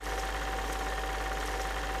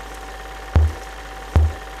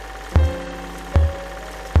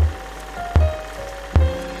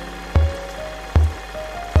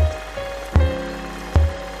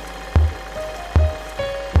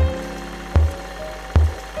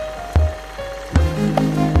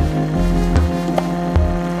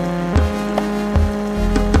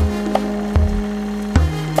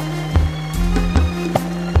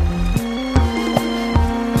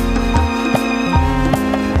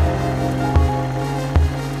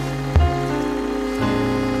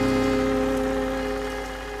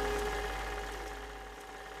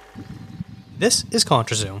This is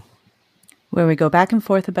ContraZoom, where we go back and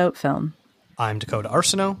forth about film. I'm Dakota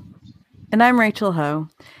Arsenault. And I'm Rachel Ho.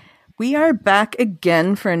 We are back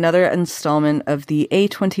again for another installment of the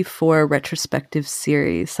A24 Retrospective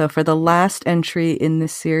series. So for the last entry in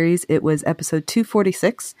this series, it was episode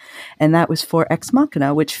 246, and that was for Ex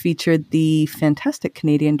Machina, which featured the fantastic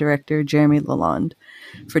Canadian director Jeremy Lalonde.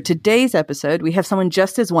 For today's episode, we have someone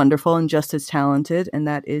just as wonderful and just as talented, and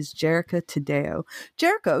that is Jerica Tadeo.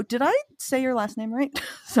 Jericho, did I say your last name right?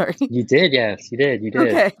 Sorry. You did, yes, you did.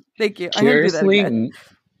 Okay, thank you. I'm going to do that again.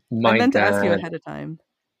 I meant to ask you ahead of time.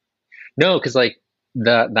 No, because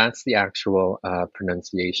that's the actual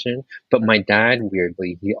pronunciation. But my dad,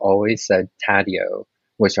 weirdly, he always said Taddeo,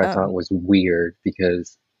 which I thought was weird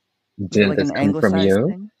because didn't this come from you?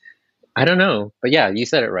 Thing? I don't know, but yeah, you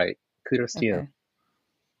said it right. Kudos to you.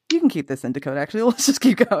 You can keep this in Dakota, actually. Let's just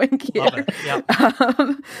keep going. Love it. Yep.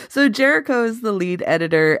 So Jericho is the lead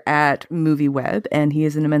editor at MovieWeb, and he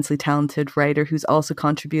is an immensely talented writer who's also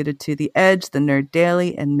contributed to The Edge, The Nerd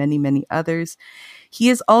Daily, and many, many others. He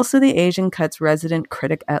is also the Asian Cut's resident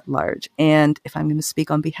critic at large. And if I'm going to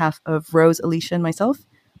speak on behalf of Rose, Alicia, and myself,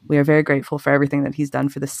 we are very grateful for everything that he's done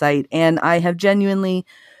for the site. And I have genuinely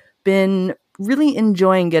been really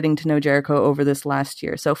enjoying getting to know Jericho over this last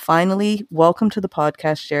year. So finally, welcome to the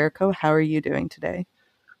podcast, Jericho. How are you doing today?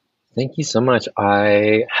 Thank you so much.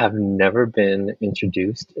 I have never been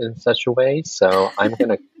introduced in such a way, so I'm going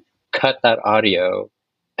to cut that audio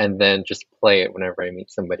and then just play it whenever I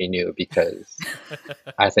meet somebody new because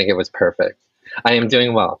I think it was perfect. I am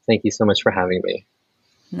doing well. Thank you so much for having me.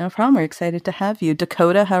 No problem. We're excited to have you.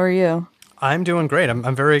 Dakota, how are you? I'm doing great.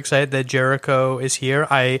 I'm very excited that Jericho is here.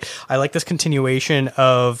 I like this continuation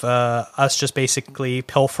of us just basically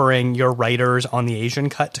pilfering your writers on the Asian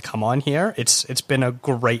Cut to come on here. It's been a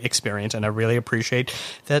great experience, and I really appreciate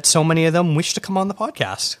that so many of them wish to come on the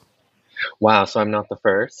podcast. Wow, so I'm not the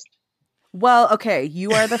first? Well, okay,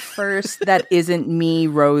 you are the first that isn't me,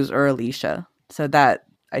 Rose, or Alicia. So that,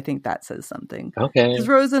 I think that says something. Okay. Because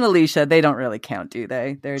Rose and Alicia, they don't really count, do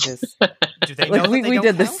they? They're just... Do they know we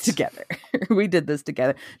did this together. We did this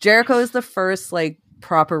together. Jericho is the first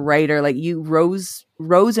proper writer. Like you, Rose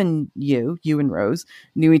and you and Rose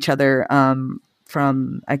knew each other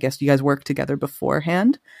from, I guess you guys worked together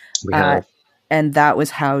beforehand. We have. And that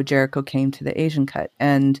was how Jericho came to the Asian Cut.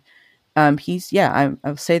 And I'll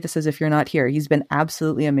say this as if you're not here. He's been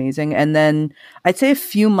absolutely amazing. And then I'd say a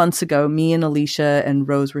few months ago, me and Alicia and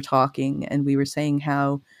Rose were talking, and we were saying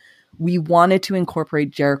how we wanted to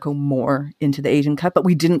incorporate Jericho more into the Asian Cut, but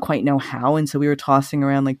we didn't quite know how. And so we were tossing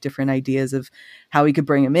around different ideas of how we could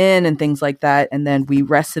bring him in and things like that. And then we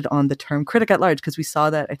rested on the term critic at large because we saw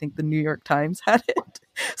that I think the New York Times had it.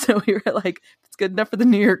 So we were like, it's good enough for the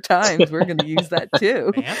New York Times. We're going to use that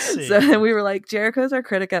too. Fancy. So then we were like, Jericho's our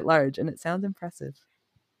critic at large. And it sounds impressive.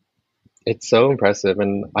 It's so impressive.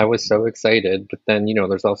 And I was so excited. But then,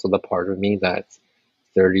 there's also the part of me that's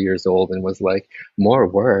 30 years old and was like, more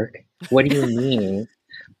work? What do you mean?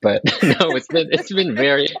 But no, it's been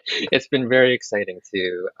very exciting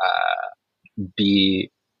to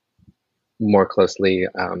be more closely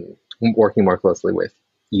working more closely with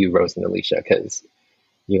you, Rose and Alicia, because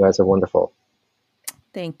you guys are wonderful.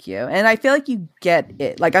 Thank you. And I feel like you get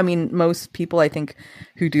it. Most people I think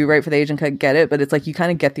who do write for the Asian Cut get it, but it's you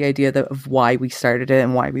kind of get the idea of why we started it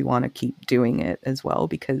and why we want to keep doing it as well.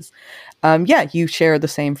 Because, you share the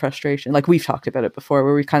same frustration. We've talked about it before,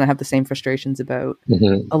 where we kind of have the same frustrations about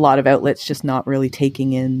a lot of outlets just not really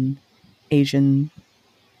taking in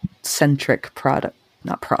Asian-centric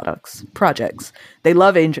projects. They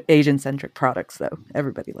love Asian-centric products, though.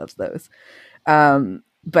 Everybody loves those.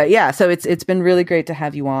 But yeah, so it's been really great to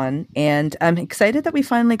have you on, and I'm excited that we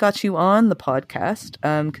finally got you on the podcast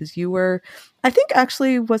because you were, I think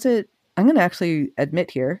actually, I'm going to actually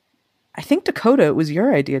admit here, I think Dakota, it was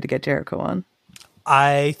your idea to get Jericho on.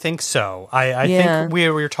 I think so. I think we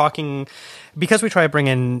were talking, because we try to bring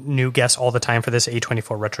in new guests all the time for this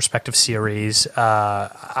A24 retrospective series.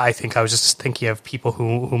 I think I was just thinking of people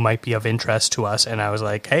who might be of interest to us. And I was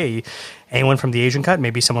like, hey, anyone from the Asian Cut,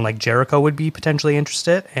 maybe someone like Jericho would be potentially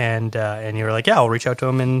interested. And you were like, yeah, I'll reach out to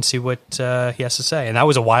him and see what he has to say. And that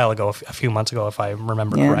was a while ago, a few months ago, if I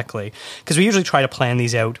remember correctly, because we usually try to plan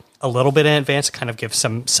these out a little bit in advance to kind of give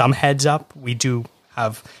some heads up. We do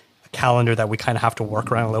have calendar that we kind of have to work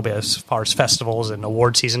around a little bit as far as festivals and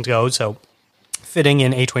award seasons go. So fitting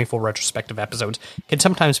in A24 retrospective episodes can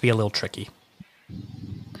sometimes be a little tricky.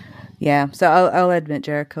 Yeah, so I'll admit,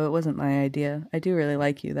 Jericho, it wasn't my idea. I do really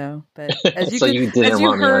like you, though. But as you, so you didn't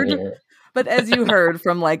want me on here. But as you heard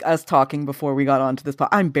from us talking before we got onto this,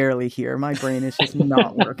 I'm barely here. My brain is just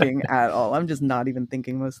not working at all. I'm just not even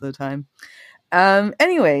thinking most of the time.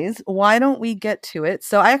 Anyways, why don't we get to it?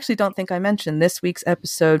 So I actually don't think I mentioned this week's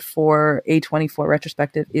episode for A24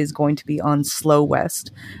 Retrospective is going to be on Slow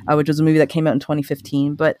West, which was a movie that came out in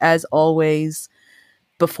 2015. But as always,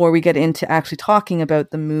 before we get into actually talking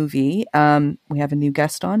about the movie, we have a new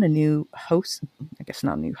guest on, a new host. I guess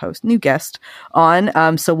not a new host, new guest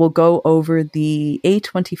on. So we'll go over the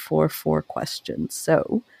A24 4 questions.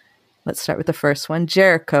 So let's start with the first one.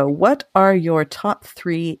 Jericho, what are your top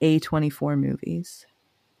 3 A24 movies?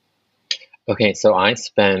 Okay, so I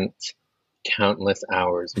spent countless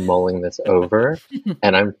hours mulling this over,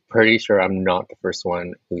 and I'm pretty sure I'm not the first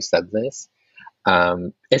one who said this.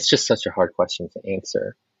 It's just such a hard question to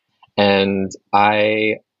answer. And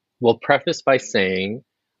I will preface by saying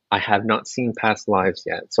I have not seen Past Lives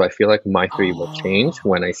yet, so I feel like my 3 will change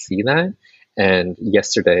when I see that. And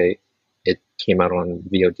yesterday, it came out on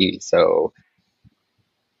VOD, so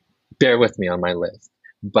bear with me on my list.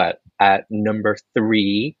 But at number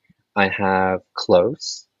 3, I have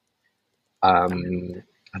Close. I think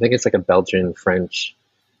it's like a Belgian-French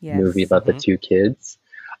movie about the 2 kids.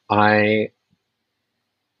 I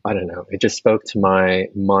don't know. It just spoke to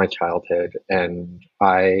my childhood, and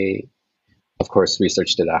I, of course,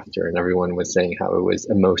 researched it after, and everyone was saying how it was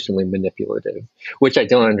emotionally manipulative, which I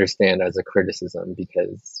don't understand as a criticism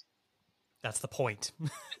because that's the point.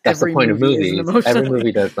 That's the point of movies. Every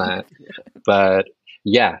movie does that. But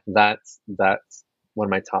yeah, that's one of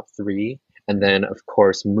my top 3. And then, of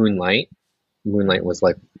course, Moonlight. Moonlight was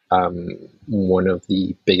like one of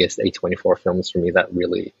the biggest A24 films for me that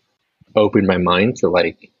really opened my mind to,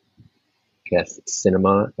 like, I guess,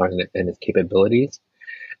 cinema and its capabilities.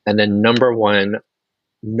 And then number 1,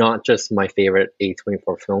 not just my favorite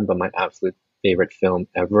A24 film, but my absolute favorite film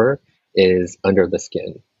ever is Under the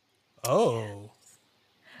Skin. Oh.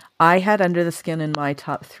 I had Under the Skin in my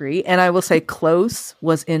top 3, and I will say Close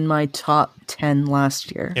was in my top 10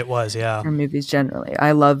 last year. It was, yeah. For movies generally.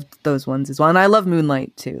 I loved those ones as well. And I love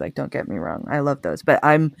Moonlight too, like, don't get me wrong. I love those. But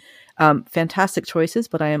I'm fantastic choices,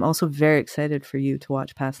 but I am also very excited for you to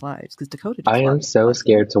watch Past Lives, because Dakota I am so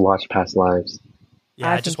scared to watch Past Lives.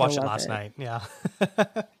 Yeah, I just watched it last night. Yeah.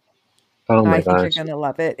 Oh my I think gosh. you're gonna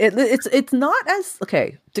love it. It's not as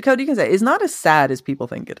Dakota, you can say it's not as sad as people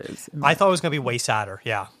think it is. I thought it was gonna be way sadder.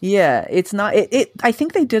 Yeah. Yeah, it's not. I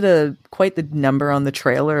think they did quite the number on the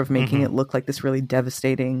trailer of making it look like this really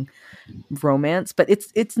devastating romance, but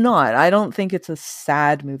it's not. I don't think it's a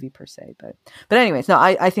sad movie per se. But anyways, no,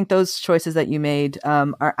 I think those choices that you made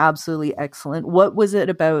are absolutely excellent. What was it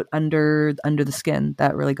about Under the Skin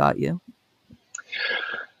that really got you?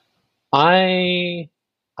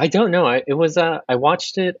 I don't know. I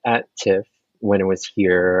watched it at TIFF when it was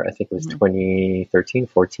here. I think it was 2013,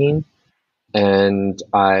 14, and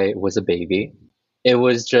I was a baby. It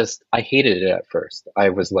was just, I hated it at first. I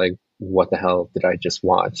was like, what the hell did I just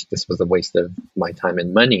watch? This was a waste of my time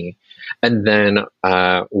and money. And then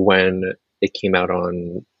when it came out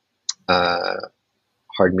on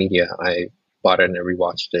hard media, I bought it and I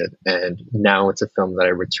rewatched it. And now it's a film that I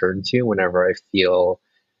return to whenever I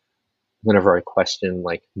question,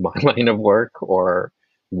 like, my line of work or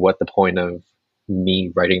what the point of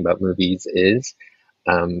me writing about movies is.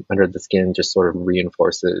 Under the Skin just sort of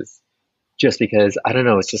reinforces, just because, I don't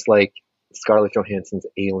know, it's just like Scarlett Johansson's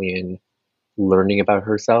alien learning about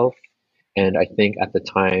herself. And I think at the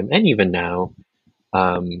time, and even now,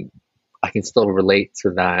 I can still relate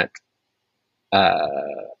to that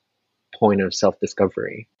point of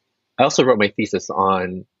self-discovery. I also wrote my thesis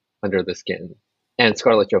on Under the Skin and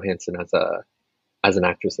Scarlett Johansson as an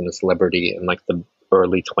actress and a celebrity in, like, the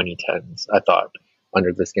early 2010s. I thought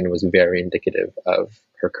Under the Skin was very indicative of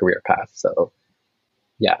her career path. So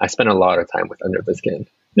yeah, I spent a lot of time with Under the Skin.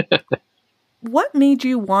 What made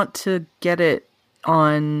you want to get it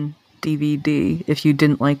on DVD if you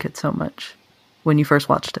didn't like it so much when you first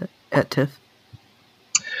watched it at TIFF?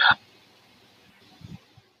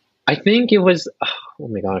 I think it was, oh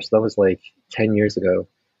my gosh, that was like 10 years ago.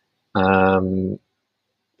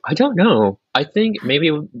 I don't know. I think maybe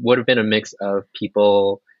it would have been a mix of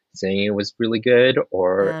people saying it was really good,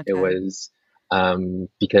 or it was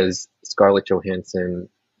because Scarlett Johansson,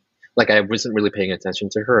 like, I wasn't really paying attention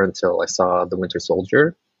to her until I saw The Winter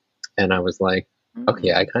Soldier, and I was like,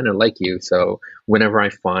 okay, I kind of like you. So whenever I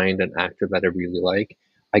find an actor that I really like,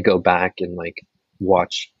 I go back and, like,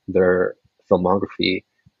 watch their filmography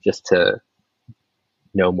just to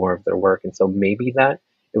know more of their work. And so maybe that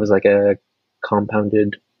it was like a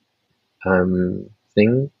compounded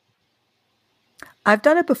thing. I've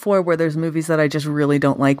done it before where there's movies that I just really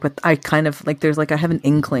don't like, but I kind of like, I have an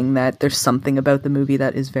inkling that there's something about the movie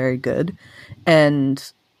that is very good.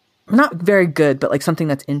 And not very good, but like something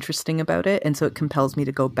that's interesting about it. And so it compels me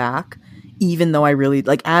to go back, even though I really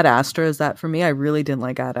like Ad Astra is that for me. I really didn't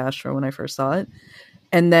like Ad Astra when I first saw it.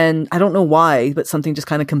 And then I don't know why, but something just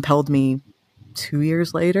kind of compelled me 2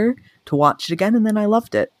 years later to watch it again. And then I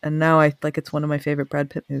loved it. And now I like, it's one of my favorite Brad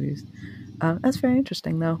Pitt movies. That's very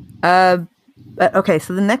interesting though. Okay.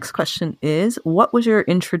 So the next question is, what was your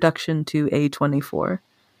introduction to A24?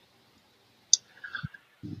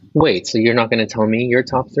 Wait, so you're not going to tell me your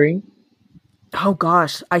top three? Oh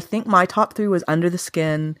gosh, I think my top three was Under the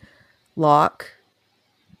Skin, Locke,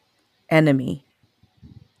 Enemy.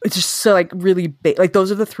 It's just so like really big. Like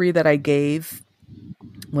those are the three that I gave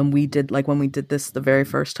when we did this the very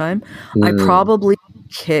first time. I probably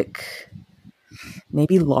kick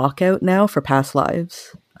maybe Lockout now for Past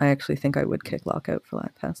Lives. I actually think I would kick Lockout for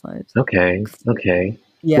Past Lives. Okay.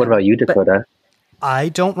 Yeah. What about you, Dakota? I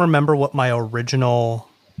don't remember what my original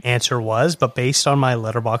answer was, but based on my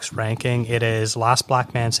Letterboxd ranking, it is Last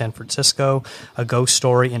Black Man San Francisco, A Ghost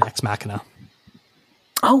Story, and Ex Machina.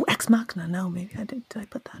 Oh, Ex Machina. No, maybe I did. Did I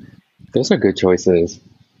put that in? Those are good choices.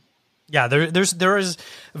 Yeah, there is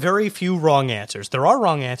very few wrong answers. There are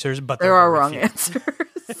wrong answers, but there are wrong few. answers.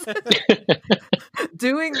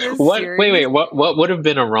 Doing this series... Wait, what would have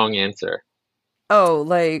been a wrong answer? Oh,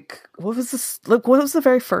 like, what was this? Look, what was the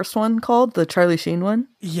very first one called? The Charlie Sheen one?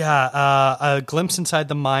 Yeah, A Glimpse Inside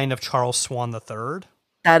the Mind of Charles Swan III.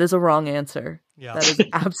 That is a wrong answer. Yeah. That is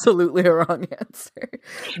absolutely a wrong answer.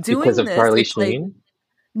 Because of Charlie Sheen? Like,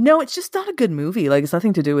 no, it's just not a good movie. Like, it's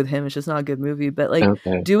nothing to do with him. It's just not a good movie. But,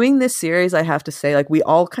 like, doing this series, I have to say, like, we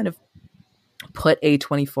all kind of put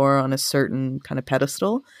A24 on a certain kind of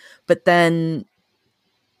pedestal. But then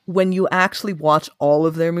when you actually watch all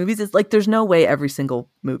of their movies, it's like there's no way every single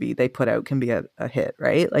movie they put out can be a hit,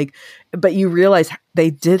 right? Like, but you realize they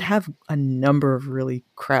did have a number of really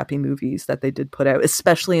crappy movies that they did put out,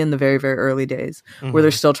 especially in the very, very early days, where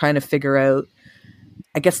they're still trying to figure out,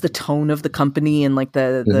 I guess, the tone of the company and like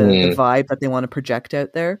the vibe that they want to project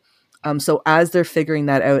out there. So as they're figuring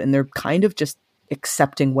that out and they're kind of just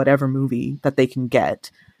accepting whatever movie that they can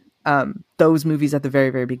get, those movies at the very,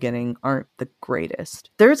 very beginning aren't the greatest.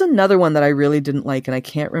 There's another one that I really didn't like, and I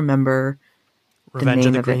can't remember Revenge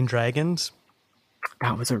of the Green Dragons.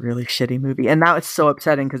 That was a really shitty movie, and now it's so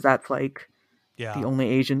upsetting because that's like the only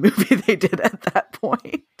Asian movie they did at that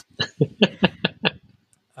point.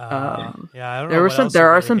 I don't know.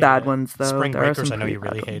 There are some bad ones though. Spring Breakers, I know you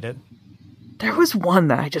really hate it. There was one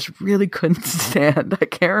that I just really couldn't stand. I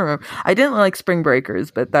can't remember. I didn't like Spring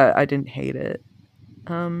Breakers, but that I didn't hate it.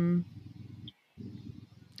 Oh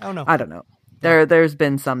no, I don't know. There's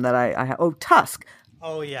been some that I have. Oh, Tusk.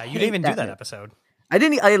 Oh yeah, you didn't even do that episode. I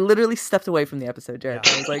didn't. I literally stepped away from the episode, Jared.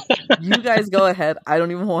 Yeah. I was like, "You guys go ahead. I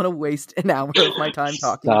don't even want to waste an hour of my time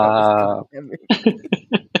talking about this movie."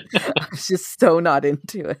 I was just so not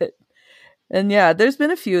into it. And yeah, there's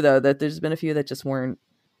been a few that just weren't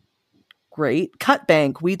great. Cut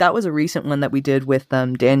Bank. That was a recent one that we did with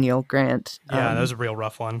Daniel Grant. Yeah, that was a real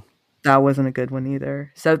rough one. That wasn't a good one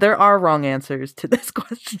either. So there are wrong answers to this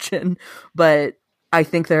question, but I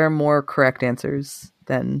think there are more correct answers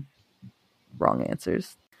than wrong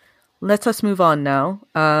answers. Let us move on now.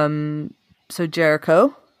 So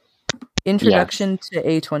Jericho, introduction to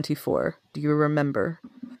A24. Do you remember?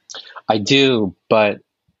 I do, but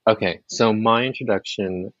okay. So my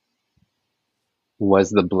introduction was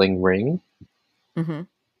the Bling Ring,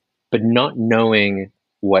 but not knowing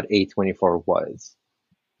what A24 was.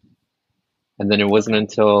 And then it wasn't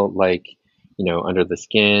until Under the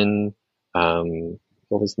Skin,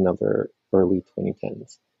 what was another early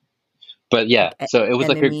 2010s? But yeah, so it was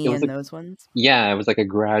those ones. Yeah, it was like a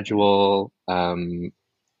gradual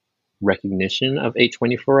recognition of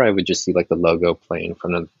A24. I would just see like the logo play in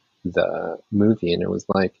front of the movie, and it was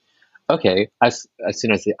like, okay. As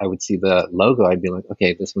soon as I would see the logo, I'd be like,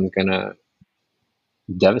 okay, this one's gonna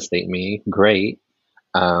devastate me. Great.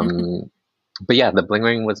 But yeah, the Bling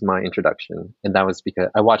Ring was my introduction, and that was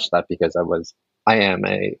because I watched that because I am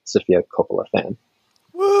a Sofia Coppola fan.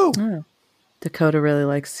 Woo! Oh. Dakota really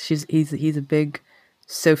likes. He's a big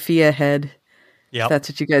Sophia head. Yeah, that's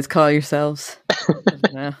what you guys call yourselves.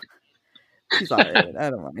 No. She's all right.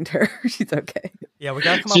 I don't mind her. She's okay. Yeah, we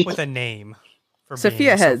gotta come up with a name for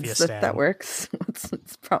Sophia heads. That works. What's the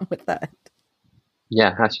problem with that?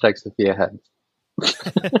 Yeah, hashtag Sophia heads.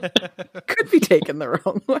 Could be taken the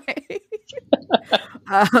wrong way.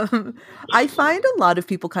 I find a lot of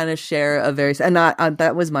people kind of share a very, and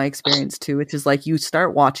that was my experience too, which is like you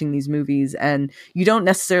start watching these movies and you don't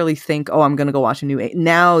necessarily think, oh, I'm going to go watch a new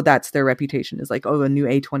now that's their reputation is like, oh, a new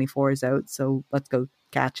A24 is out, so let's go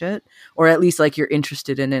catch it. Or at least like you're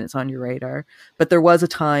interested in it, it's on your radar. But there was a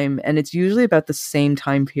time, and it's usually about the same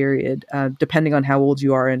time period, depending on how old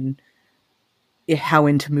you are and how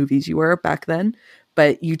into movies you were back then.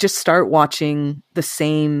 But you just start watching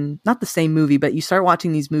not the same movie, but you start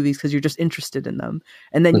watching these movies because you're just interested in them.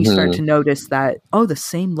 And then you start to notice that, oh, the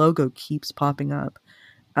same logo keeps popping up.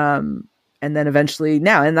 And then eventually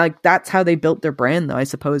now, and like, that's how they built their brand though, I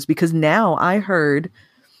suppose, because now I heard,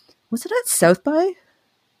 was it at South by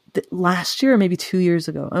last year or maybe 2 years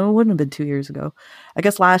ago? Oh, it wouldn't have been 2 years ago. I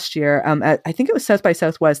guess last year, I think it was South by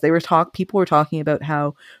Southwest. People were talking about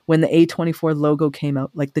how when the A24 logo came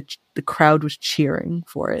out, like the crowd was cheering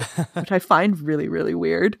for it, which I find really, really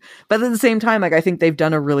weird. But at the same time, like I think they've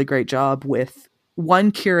done a really great job with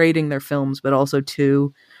one, curating their films, but also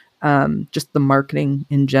two, just the marketing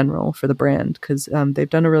in general for the brand, because they've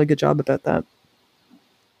done a really good job about that.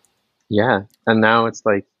 Yeah, and now it's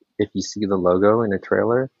like if you see the logo in a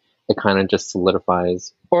trailer, it kind of just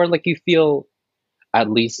solidifies, or like you feel at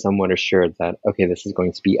least somewhat assured that, okay, this is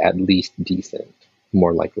going to be at least decent,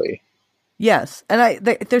 more likely. Yes, and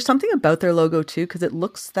there's something about their logo too, because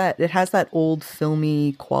it has that old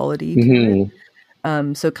filmy quality to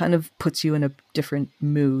it. So it kind of puts you in a different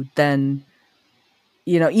mood than,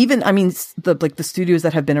 even, I mean, the studios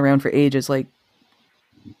that have been around for ages, like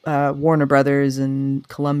Warner Brothers and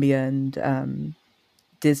Columbia and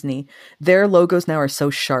Disney, their logos now are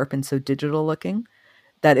so sharp and so digital looking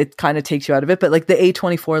that it kind of takes you out of it. But like the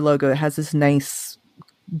A24 logo, it has this nice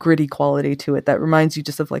gritty quality to it that reminds you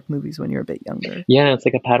just of like movies when you're a bit younger. Yeah, it's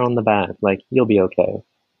like a pat on the back, like you'll be okay.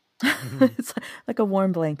 It's like a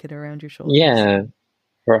warm blanket around your shoulders. Yeah,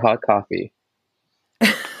 or a hot coffee.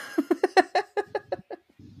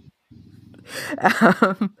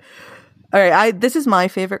 All right, this is my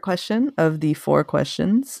favorite question of the 4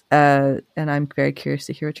 questions, and I'm very curious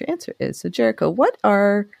to hear what your answer is. So, Jericho,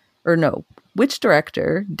 which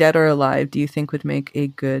director, dead or alive, do you think would make a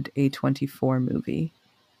good A24 movie?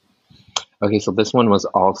 Okay, so this one was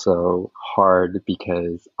also hard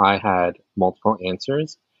because I had multiple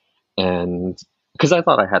answers, and because I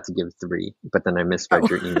thought I had to give 3, but then I misread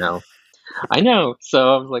your email. I know,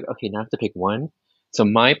 so I was like, okay, now I have to pick one. So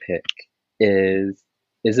my pick is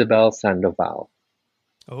Isabel Sandoval.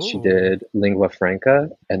 Oh. She did Lingua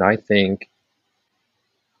Franca, and I think,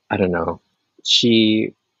 I don't know,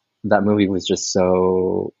 that movie was just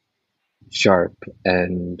so sharp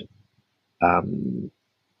and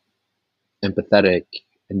empathetic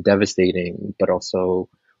and devastating, but also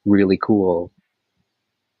really cool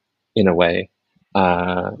in a way.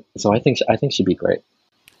 So I think she'd be great.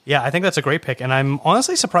 Yeah, I think that's a great pick, and I'm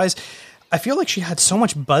honestly surprised. I feel like she had so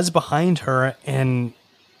much buzz behind her and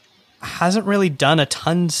hasn't really done a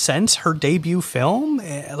ton since her debut film.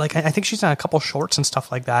 Like, I think she's done a couple shorts and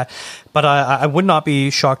stuff like that, but I would not be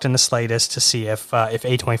shocked in the slightest to see if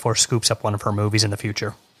A24 scoops up one of her movies in the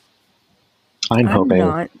future. I'm hoping. I'm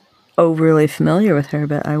not overly familiar with her,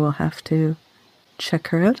 but I will have to check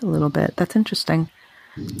her out a little bit. That's interesting.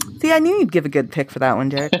 See, I knew you'd give a good pick for that one,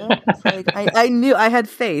 Jericho. I knew, I had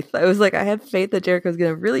faith. I was like, I had faith that Jericho's going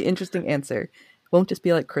to have a really interesting answer. Won't just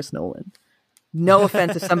be like Chris Nolan. No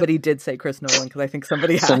offense if somebody did say Chris Nolan, because I think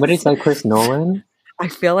somebody has. Somebody said Chris Nolan? I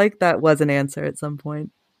feel like that was an answer at some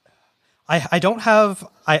point. I don't have...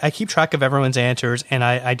 I keep track of everyone's answers, and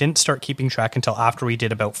I didn't start keeping track until after we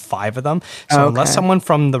did about 5 of them. So unless someone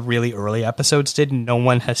from the really early episodes did, no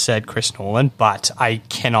one has said Chris Nolan, but I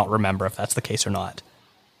cannot remember if that's the case or not.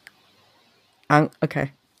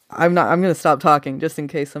 Okay. I'm going to stop talking just in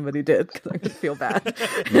case somebody did, because I'm going to feel bad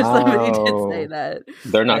if somebody did say that.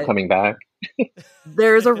 They're not coming back.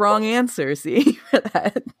 There's a wrong answer, see, for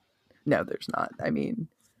that. No, there's not. I mean,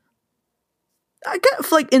 I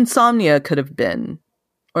guess, like, Insomnia could have been,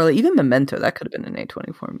 or like, even Memento, that could have been an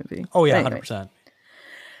A24 movie. Oh, yeah, anyway. 100%.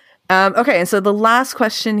 Okay, and so the last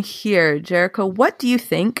question here, Jericho, what do you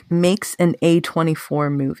think makes an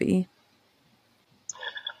A24 movie?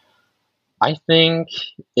 I think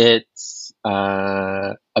it's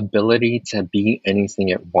ability to be anything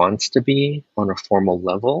it wants to be on a formal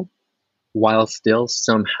level, while still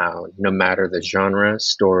somehow, no matter the genre,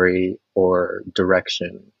 story, or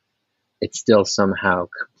direction, it still somehow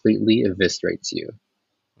completely eviscerates you.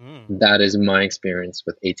 That is my experience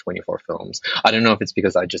with A24 films. I don't know if it's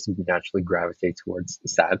because I just naturally gravitate towards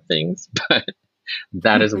sad things, but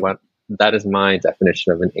that is my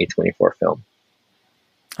definition of an A24 film.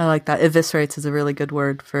 I like that. Eviscerates is a really good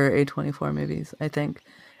word for A24 movies, I think.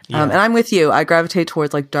 And I'm with you. I gravitate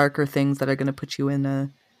towards like darker things that are going to put you in a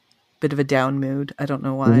bit of a down mood. I don't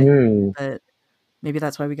know why, but maybe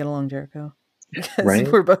that's why we get along, Jericho. Because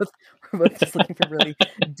we're both just looking for really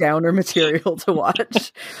downer material to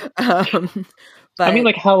watch. But I mean,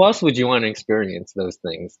 like, how else would you want to experience those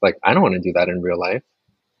things? Like, I don't want to do that in real life.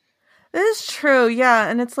 It is true, yeah.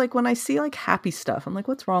 And it's like when I see like happy stuff, I'm like,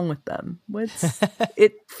 what's wrong with them?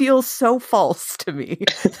 It feels so false to me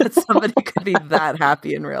that somebody could be that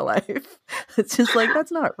happy in real life. It's just like,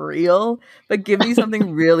 that's not real. But give me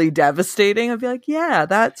something really devastating, I'd be like, yeah,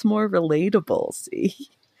 that's more relatable. See,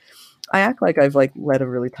 I act like I've like led a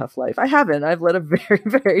really tough life. I haven't. I've led a very,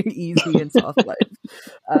 very easy and soft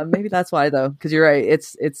life. Maybe that's why, though, because you're right.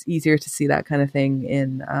 It's easier to see that kind of thing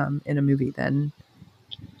in a movie than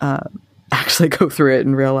actually go through it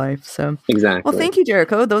in real life. So exactly. Well, thank you,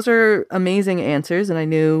 Jericho. Those are amazing answers, and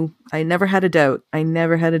I never had a doubt. I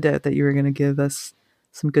never had a doubt that you were going to give us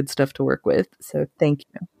some good stuff to work with. So thank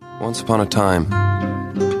you. Once upon a time,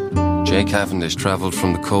 Jay Cavendish travelled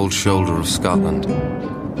from the cold shoulder of Scotland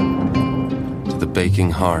to the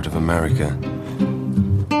baking heart of America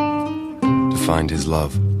to find his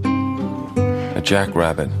love. A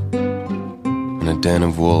jackrabbit in a den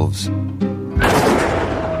of wolves.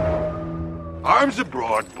 Arms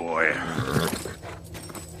abroad, boy.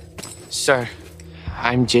 Sir,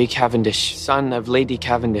 I'm Jay Cavendish, son of Lady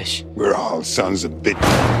Cavendish. We're all sons of bitch.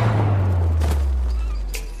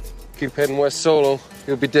 Keep heading west solo.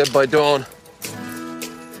 You'll be dead by dawn.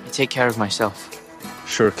 I take care of myself.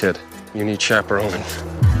 Sure, kid. You need chaperoning.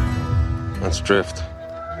 Let's drift.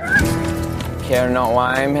 Care not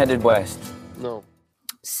why I'm headed west. No.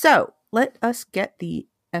 So let us get the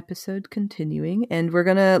episode continuing, and we're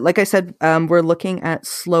gonna, like I said, we're looking at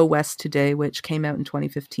Slow West today, which came out in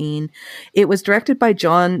 2015. It was directed by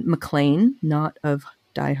John McClane, not of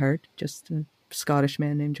Die Hard, just a Scottish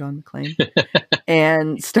man named John McClane,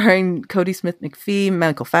 and starring Cody Smith-McPhee,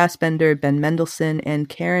 Michael Fassbender, Ben Mendelsohn, and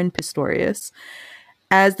Karen Pistorius.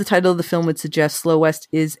 As the title of the film would suggest, Slow West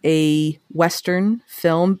is a Western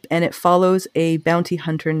film, and it follows a bounty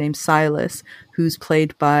hunter named Silas, who's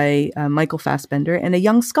played by Michael Fassbender, and a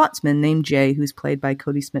young Scotsman named Jay, who's played by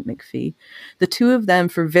Cody Smith-McPhee. The two of them,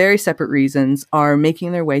 for very separate reasons, are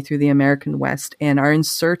making their way through the American West and are in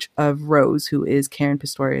search of Rose, who is Karen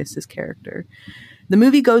Pistorius' character. The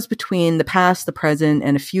movie goes between the past, the present,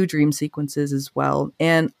 and a few dream sequences as well.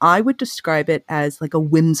 And I would describe it as like a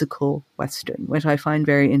whimsical Western, which I find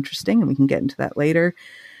very interesting, and we can get into that later.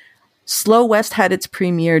 Slow West had its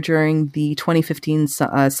premiere during the 2015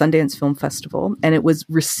 Sundance Film Festival, and it was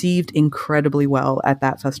received incredibly well at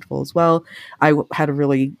that festival as well. I had a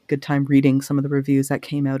really good time reading some of the reviews that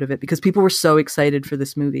came out of it because people were so excited for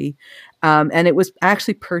this movie. And it was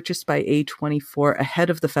actually purchased by A24 ahead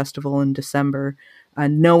of the festival in December,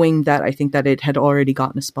 knowing that I think that it had already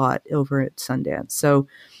gotten a spot over at Sundance. So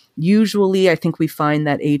usually I think we find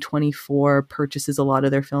that A24 purchases a lot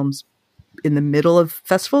of their films in the middle of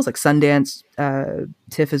festivals, like Sundance,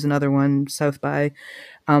 TIFF is another one, South by.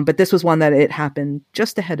 But this was one that it happened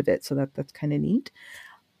just ahead of it, so that's kind of neat.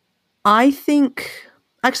 I think,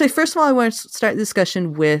 actually, first of all, I want to start the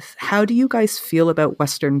discussion with, how do you guys feel about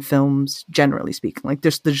Western films, generally speaking? Like,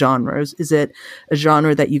 just the genres. Is it a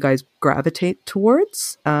genre that you guys gravitate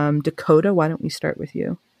towards? Dakota, why don't we start with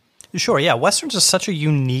you? Sure, yeah. Westerns is such a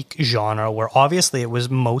unique genre where obviously it was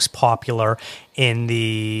most popular in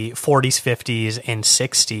the 40s, 50s, and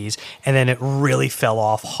 60s, and then it really fell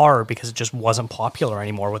off hard because it just wasn't popular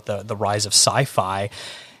anymore with the rise of sci-fi.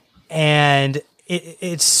 And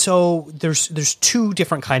it's so, there's two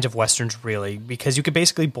different kinds of Westerns, really, because you could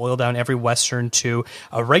basically boil down every Western to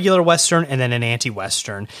a regular Western and then an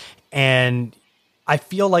anti-Western. And I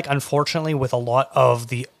feel like, unfortunately, with a lot of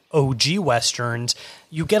the OG Westerns,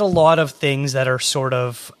 you get a lot of things that are sort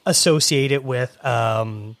of associated with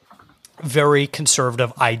very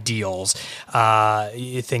conservative ideals.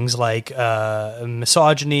 Things like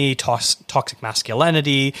misogyny, toxic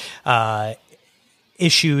masculinity,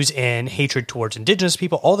 issues and hatred towards indigenous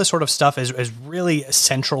people. All this sort of stuff is really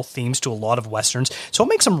central themes to a lot of Westerns. So it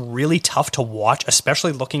makes them really tough to watch,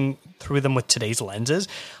 especially looking through them with today's lenses.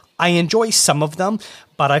 I enjoy some of them,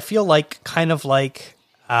 but I feel like kind of like,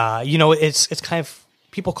 it's kind of,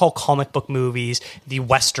 people call comic book movies the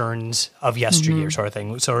Westerns of yesteryear sort of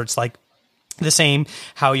thing. So it's like the same,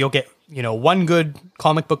 how you'll get, one good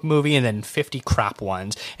comic book movie and then 50 crap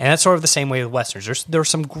ones. And that's sort of the same way with Westerns. There's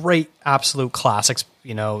some great absolute classics,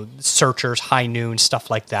 Searchers, High Noon, stuff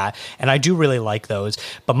like that. And I do really like those.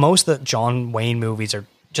 But most of the John Wayne movies are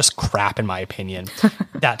just crap in my opinion.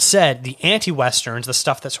 That said, the anti-westerns, the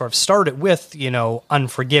stuff that sort of started with, you know,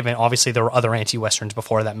 Unforgiven, obviously there were other anti-westerns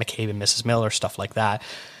before that, McCabe and Mrs. Miller, stuff like that.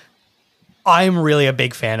 I'm really a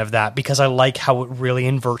big fan of that because I like how it really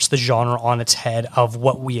inverts the genre on its head of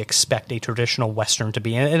what we expect a traditional Western to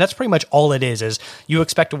be. And that's pretty much all it is you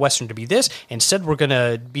expect a Western to be this. Instead, we're going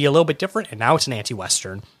to be a little bit different, and now it's an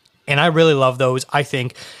anti-Western. And I really love those. I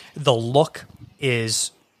think the look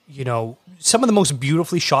is, you know, some of the most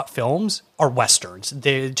beautifully shot films are Westerns.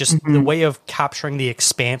 They just the way of capturing the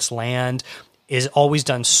expanse land is always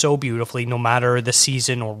done so beautifully, no matter the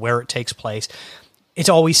season or where it takes place. It's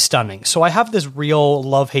always stunning. So I have this real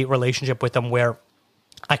love-hate relationship with them where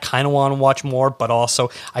I kind of want to watch more, but also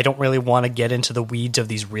I don't really want to get into the weeds of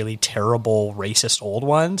these really terrible, racist old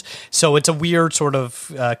ones. So it's a weird sort of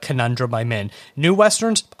conundrum I'm in. New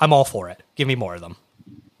Westerns, I'm all for it. Give me more of them.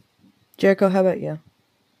 Jericho, how about you?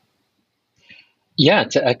 Yeah,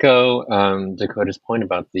 to echo Dakota's point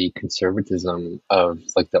about the conservatism of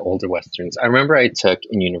like the older Westerns. I remember I took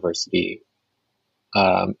in university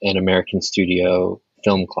an American studio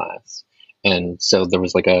film class. And so there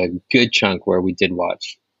was like a good chunk where we did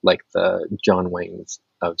watch like the John Waynes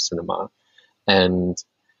of cinema. And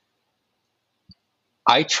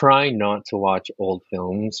I try not to watch old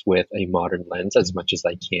films with a modern lens as much as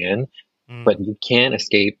I can, but you can't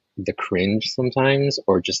escape the cringe sometimes,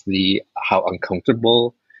 or just the how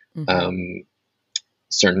uncomfortable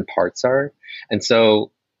certain parts are. And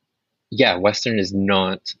so, yeah, Western is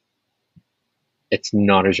not, it's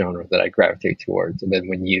not a genre that I gravitate towards. And then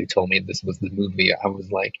when you told me this was the movie, I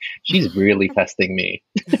was like, she's really testing me.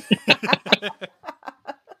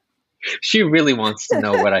 She really wants to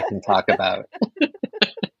know what I can talk about.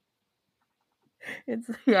 And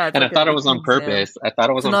like I thought it was on purpose. I thought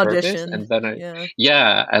it was on purpose. And then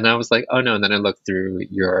and I was like, oh no. And then I looked through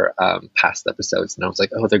your past episodes and I was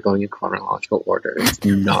like, oh, they're going in chronological order. It's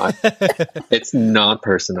not, it's not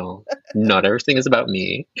personal. Not everything is about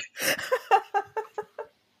me.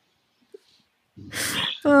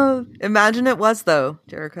 Imagine it was, though,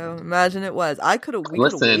 Jericho. Imagine it was.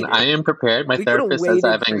 Listen, I am prepared. My therapist says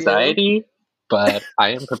I have anxiety, but I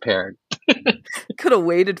am prepared. Could have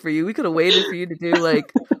waited for you. We could have waited for you to do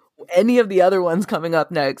like any of the other ones coming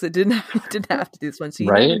up next. It didn't have to do this one. So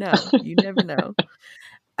you never know. You never know.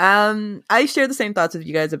 I share the same thoughts with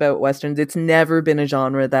you guys about Westerns. It's never been a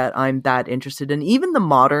genre that I'm that interested in. Even the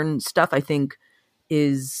modern stuff, I think,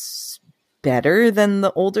 is better than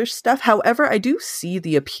the older stuff. However, I do see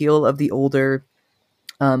the appeal of the older,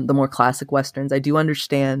 the more classic Westerns. I do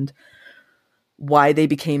understand why they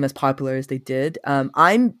became as popular as they did.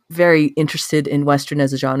 I'm very interested in Western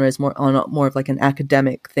as a genre as more of like an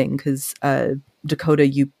academic thing, because Dakota,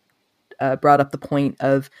 you brought up the point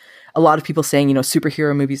of a lot of people saying, you know,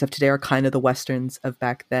 superhero movies of today are kind of the Westerns of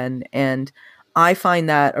back then. And I find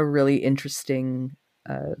that a really interesting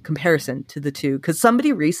comparison to the two, because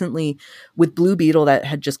somebody recently with Blue Beetle that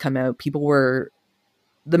had just come out,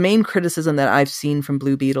 the main criticism that I've seen from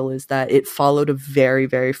Blue Beetle is that it followed a very,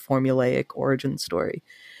 very formulaic origin story.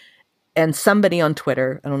 And somebody on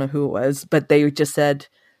Twitter, I don't know who it was, but they just said,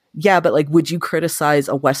 yeah, but like, would you criticize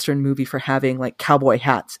a Western movie for having like cowboy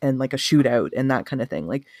hats and like a shootout and that kind of thing?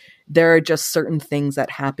 Like, there are just certain things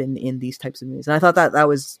that happen in these types of movies. And I thought that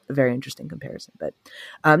was a very interesting comparison, but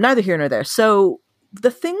neither here nor there. So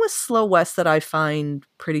the thing with Slow West that I find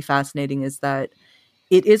pretty fascinating is that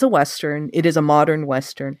it is a Western. It is a modern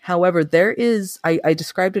Western. However, there is, I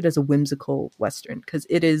described it as a whimsical Western because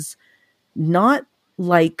it is not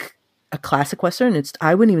like a classic Western.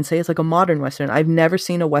 I wouldn't even say it's like a modern Western. I've never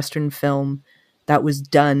seen a Western film that was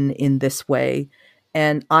done in this way.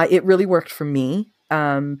 And it really worked for me.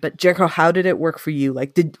 But Jericho, how did it work for you? I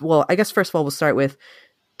guess first of all, we'll start with,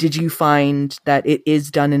 did you find that it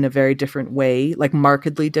is done in a very different way, like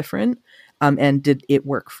markedly different? And did it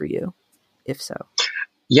work for you? If so.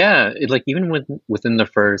 Yeah, even within the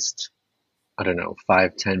first,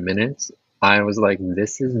 5-10 minutes, I was like,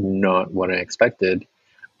 this is not what I expected.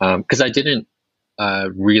 Because I didn't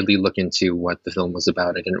really look into what the film was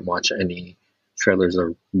about. I didn't watch any trailers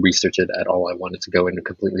or research it at all. I wanted to go in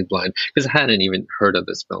completely blind because I hadn't even heard of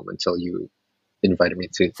this film until you invited me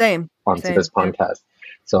onto this podcast.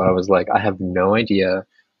 So I was like, I have no idea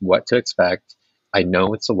what to expect. I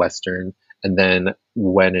know it's a Western. And then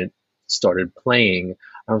when it started playing,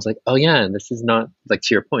 I was like, oh yeah, this is not, like,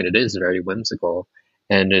 to your point, it is very whimsical.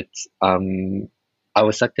 And it's, I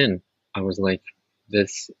was sucked in. I was like,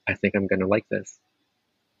 I think I'm going to like this.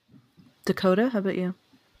 Dakota, how about you?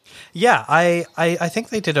 Yeah, I think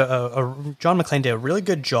they did John McClane did a really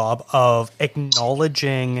good job of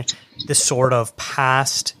acknowledging the sort of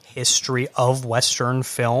past history of Western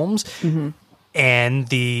films. And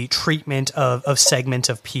the treatment of segments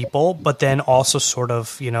of people, but then also sort of,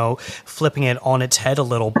 flipping it on its head a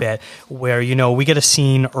little bit, where, we get a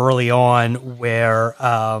scene early on where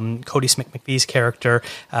Cody Smith McPhee's character,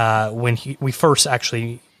 when we first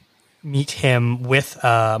actually meet him with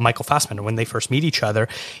Michael Fassbender, when they first meet each other,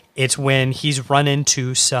 it's when he's run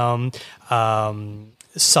into some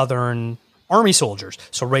Southern Army soldiers.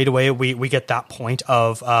 So right away we get that point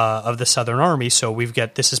of the Southern Army. So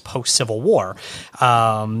this is post Civil War,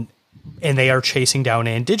 and they are chasing down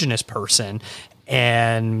an indigenous person,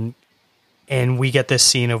 and we get this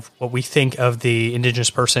scene of what we think of the indigenous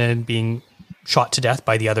person being shot to death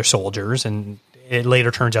by the other soldiers, and it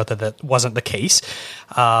later turns out that wasn't the case.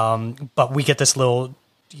 But we get this little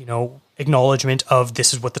acknowledgement of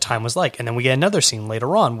this is what the time was like. And then we get another scene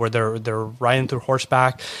later on where they're riding through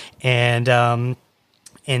horseback, and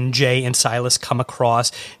Jay and Silas come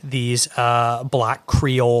across these black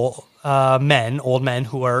Creole old men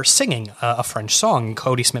who are singing a French song.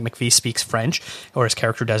 Cody Smith McPhee speaks French, or his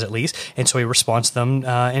character does at least, and so he responds to them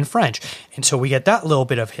in French. And so we get that little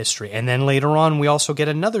bit of history. And then later on, we also get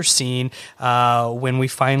another scene when we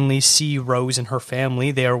finally see Rose and her family.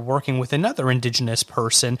 They are working with another indigenous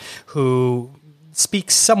person who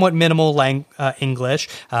speaks somewhat minimal English.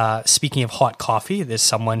 Speaking of hot coffee, there's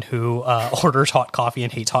someone who orders hot coffee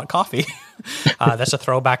and hates hot coffee. That's a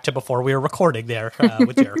throwback to before we were recording there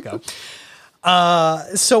with Jericho.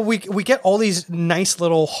 So we get all these nice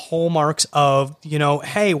little hallmarks of,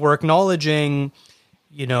 hey, we're acknowledging,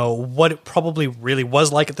 what it probably really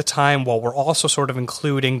was like at the time, while we're also sort of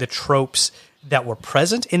including the tropes that were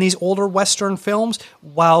present in these older Western films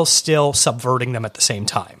while still subverting them at the same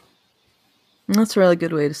time. That's a really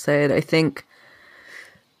good way to say it. I think,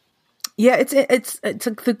 yeah, it's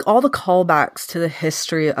all the callbacks to the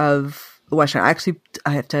history of the Western. I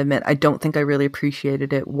have to admit, I don't think I really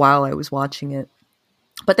appreciated it while I was watching it,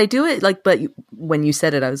 but they do it when you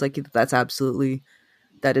said it, I was like, that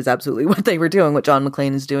is absolutely what they were doing, what John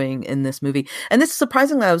McClane is doing in this movie. And this is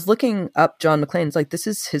surprisingly, I was looking up John McClane. It's like, this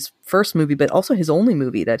is his first movie, but also his only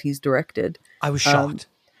movie that he's directed. I was shocked.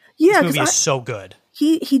 Yeah, this movie is so good.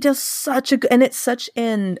 He does such and it's such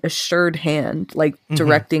an assured hand, like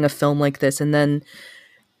directing a film like this. And then,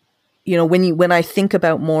 when I think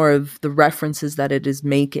about more of the references that it is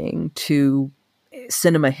making to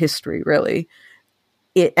cinema history, really,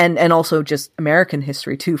 and also just American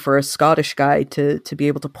history too, for a Scottish guy to be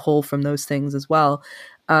able to pull from those things as well.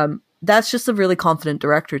 That's just a really confident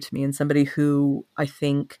director to me, and somebody who I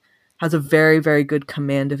think has a very, very good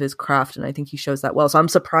command of his craft. And I think he shows that well. So I'm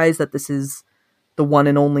surprised that this is the one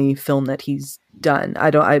and only film that he's done.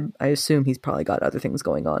 I assume he's probably got other things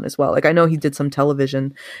going on as well. Like, I know he did some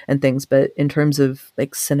television and things, but in terms of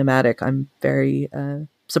like cinematic, I'm very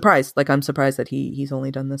surprised. Like, I'm surprised that he's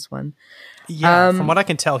only done this one. Yeah, from what I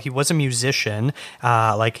can tell, he was a musician. He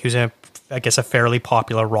was I guess a fairly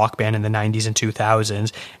popular rock band in the 90s and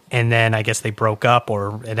 2000s. And then I guess they broke up,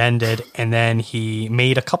 or it ended. And then he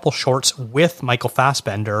made a couple shorts with Michael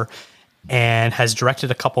Fassbender, and has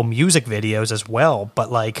directed a couple music videos as well.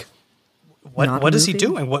 But like, what is he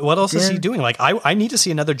doing? What else is he doing? Like, I need to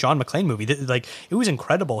see another John McClane movie. Like, it was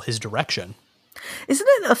incredible, his direction. Isn't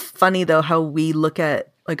it funny though how we look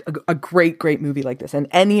at like a great movie like this, and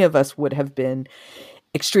any of us would have been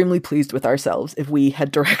extremely pleased with ourselves if we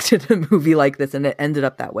had directed a movie like this and it ended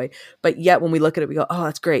up that way. But yet when we look at it, we go, oh,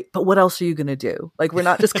 that's great. But what else are you going to do? Like, we're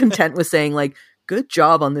not just content with saying like, good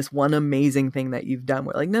job on this one amazing thing that you've done.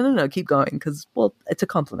 We're like, no, keep going. Because, well, it's a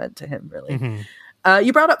compliment to him, really. Mm-hmm.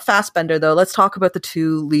 You brought up Fassbender, though. Let's talk about the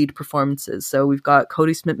two lead performances. So we've got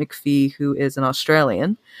Cody Smith McPhee, who is an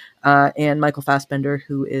Australian, and Michael Fassbender,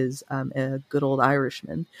 who is a good old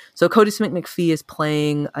Irishman. So Cody Smith McPhee is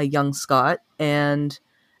playing a young Scot, and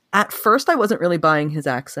at first I wasn't really buying his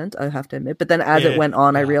accent, I have to admit. But then as it went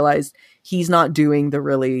on, I realized he's not doing the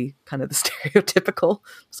really kind of the stereotypical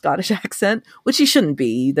Scottish accent, which he shouldn't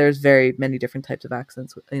be. There's very many different types of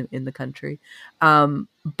accents in the country.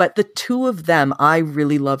 But the two of them, I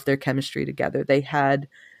really loved their chemistry together. They had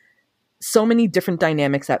so many different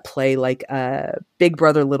dynamics at play, like big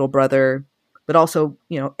brother, little brother, but also,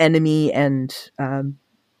 enemy and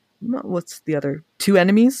what's the other? Two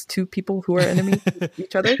enemies? Two people who are enemies with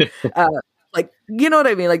each other? Like, you know what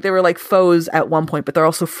I mean? Like, they were like foes at one point, but they're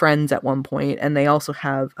also friends at one point. And they also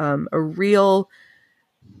have a real,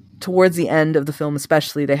 towards the end of the film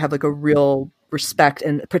especially, they have like a real respect.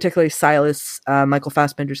 And particularly Silas, Michael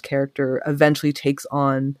Fassbender's character, eventually takes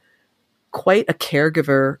on quite a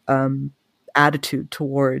caregiver attitude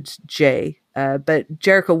towards Jay, But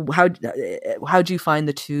Jericho, how'd you find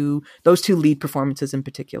those two lead performances in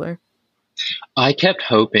particular? I kept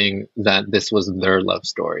hoping that this was their love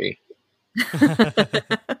story.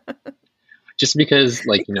 Just because,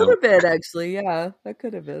 like, it could have been, actually. Yeah, that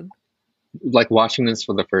could have been. Like, watching this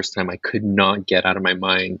for the first time, I could not get out of my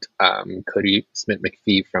mind Cody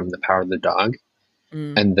Smith-McPhee from The Power of the Dog.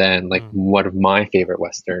 And then, like, one of my favorite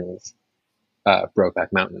Westerns,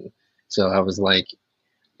 Brokeback Mountain. So I was like,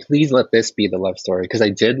 please let this be the love story, because I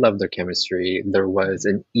did love their chemistry. There was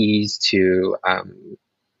an ease to,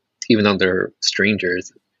 even though they're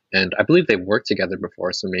strangers, and I believe they've worked together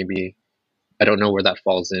before, so maybe I don't know where that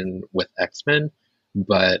falls in with X-Men,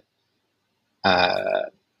 but I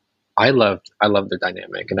loved their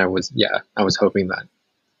dynamic, and I was hoping that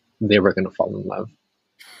they were going to fall in love.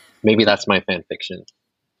 Maybe that's my fan fiction.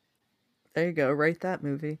 There you go. Write that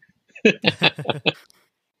movie.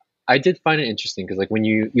 I did find it interesting because, like, when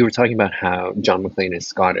you were talking about how John McClane is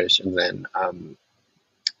Scottish, and then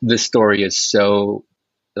this story is so,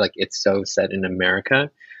 like, it's so set in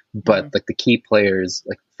America, but like the key players,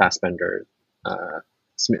 like Fassbender,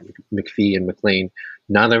 Smith, McPhee, and McClane,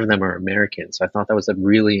 neither of them are American. So I thought that was a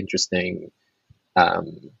really interesting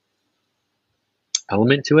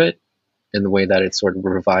element to it, in the way that it sort of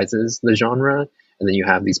revises the genre, and then you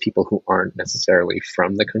have these people who aren't necessarily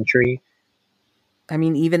from the country. I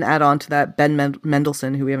mean, even add on to that Ben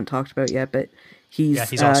Mendelsohn, who we haven't talked about yet, but he's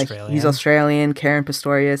Australian. He's Australian. Karen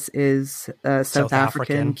Pistorius is South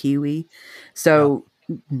African, Kiwi. So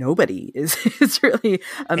nobody is really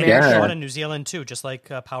American. And one in New Zealand too, just like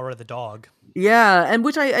Power of the Dog. Yeah, and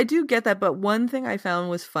which I do get that, but one thing I found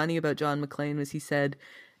was funny about John McClane was he said,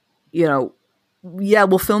 you know, yeah,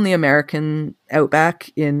 we'll film the American outback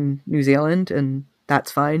in New Zealand, and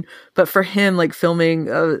that's fine. But for him, like, filming,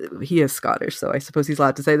 he is Scottish, so I suppose he's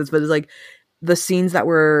allowed to say this, but it's like the scenes that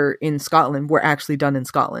were in Scotland were actually done in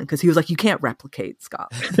Scotland, because he was like, you can't replicate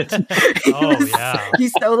Scotland.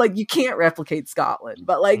 He's so like, you can't replicate Scotland,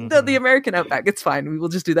 but like the American outback, it's fine. We will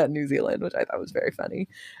just do that in New Zealand, which I thought was very funny.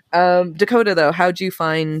 Dakota, though, how'd you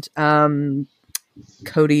find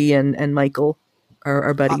Cody and Michael,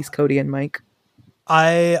 our buddies, Cody and Mike?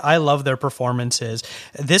 I love their performances.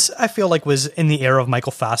 This, I feel like, was in the era of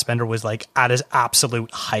Michael Fassbender, was like at his absolute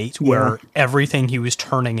height, where everything he was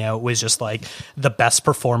turning out was just like the best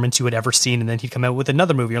performance you had ever seen. And then he'd come out with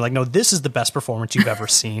another movie. You're like, no, this is the best performance you've ever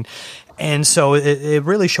seen. And so it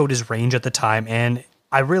really showed his range at the time. And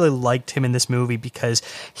I really liked him in this movie because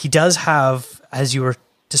he does have, as you were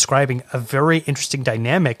describing, a very interesting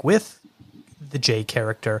dynamic with the Jay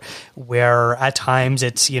character, where at times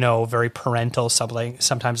it's, you know, very parental,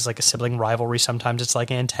 sometimes it's like a sibling rivalry, sometimes it's like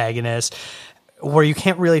antagonist, where you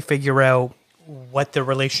can't really figure out what the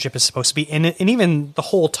relationship is supposed to be. And even the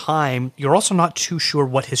whole time, you're also not too sure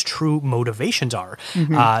what his true motivations are.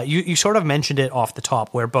 You sort of mentioned it off the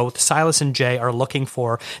top, where both Silas and Jay are looking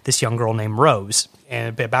for this young girl named Rose. And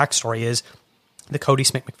a bit of backstory is, the Cody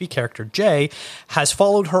Smith-McPhee character, Jay, has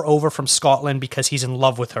followed her over from Scotland because he's in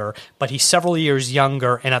love with her, but he's several years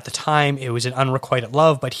younger, and at the time, it was an unrequited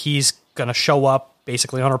love, but he's going to show up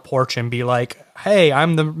basically on her porch and be like, hey,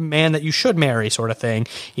 I'm the man that you should marry, sort of thing,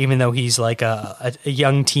 even though he's like a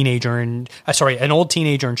young teenager, and an old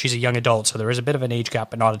teenager, and she's a young adult, so there is a bit of an age gap,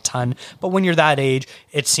 but not a ton. But when you're that age,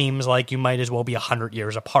 it seems like you might as well be 100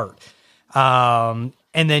 years apart. And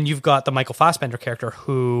then you've got the Michael Fassbender character,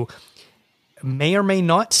 who may or may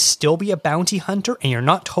not still be a bounty hunter, and you're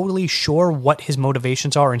not totally sure what his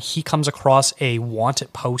motivations are, and he comes across a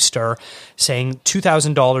wanted poster saying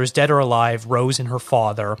 $2,000, dead or alive, Rose and her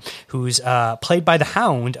father, who's played by the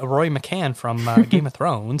Hound, Roy McCann from Game of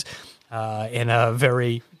Thrones, in a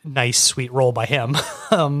very nice, sweet role by him.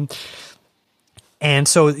 And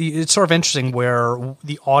so it's sort of interesting where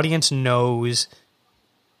the audience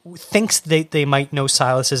thinks they might know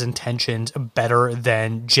Silas's intentions better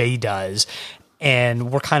than Jay does,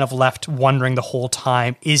 and we're kind of left wondering the whole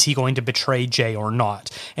time, is he going to betray Jay or not?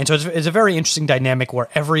 And so it's a very interesting dynamic where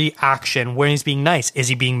every action, when he's being nice, is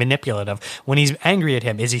he being manipulative? When he's angry at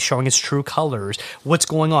him, is he showing his true colors? What's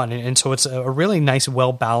going on? And so it's a really nice,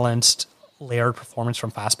 well-balanced, layered performance from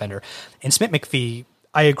Fassbender. And Smith-McPhee,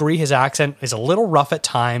 I agree, his accent is a little rough at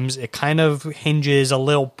times. It kind of hinges a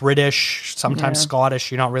little British, sometimes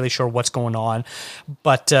Scottish. You're not really sure what's going on.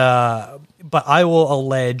 But I will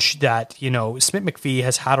allege that, you know, Smith-McPhee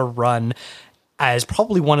has had a run as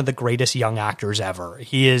probably one of the greatest young actors ever.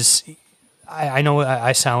 He is, I know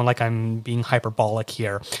I sound like I'm being hyperbolic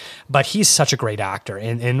here, but he's such a great actor.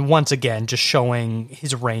 And once again, just showing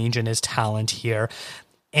his range and his talent here.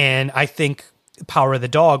 And I think Power of the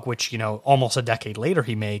Dog, which, you know, almost a decade later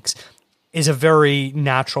he makes, is a very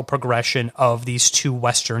natural progression of these two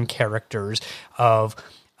Western characters of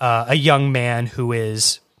a young man who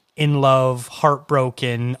is in love,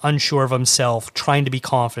 heartbroken, unsure of himself, trying to be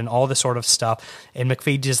confident, all this sort of stuff. And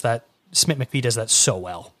Smith-McPhee does that so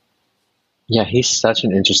well. Yeah, he's such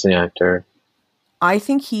an interesting actor. I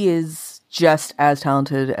think he is just as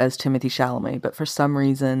talented as Timothée Chalamet, but for some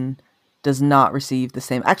reason does not receive the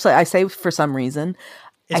same. Actually, I say for some reason.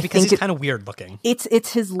 It's because he's kind of weird looking.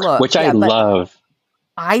 It's his look. Which I love.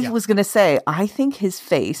 I was going to say, I think his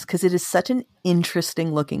face, because it is such an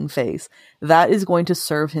interesting looking face, that is going to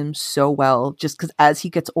serve him so well, just because as he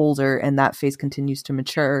gets older and that face continues to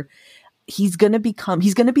mature, he's going to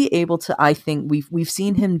be able to, I think we've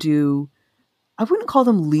seen him do, I wouldn't call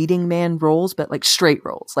them leading man roles, but like straight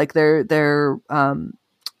roles. Like they're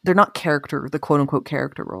not the quote unquote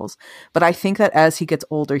character roles. But I think that as he gets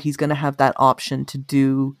older, he's going to have that option to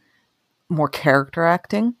do more character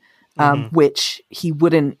acting. Which he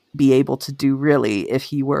wouldn't be able to do really if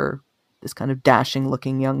he were this kind of dashing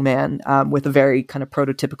looking young man with a very kind of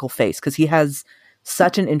prototypical face, because he has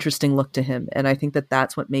such an interesting look to him. And I think that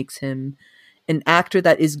that's what makes him an actor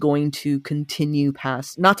that is going to continue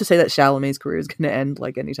past, not to say that Chalamet's career is going to end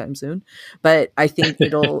like anytime soon, but I think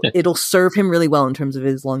it'll serve him really well in terms of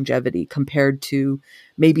his longevity compared to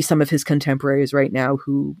maybe some of his contemporaries right now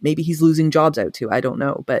who maybe he's losing jobs out to. I don't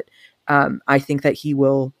know. But I think that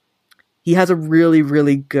he has a really,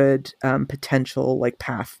 really good potential like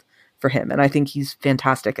path for him. And I think he's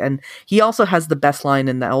fantastic. And he also has the best line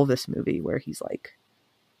in the Elvis movie where he's like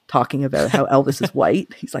talking about how Elvis is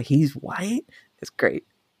white. He's like, he's white? It's great.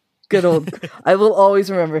 Good old, I will always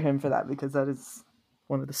remember him for that because that is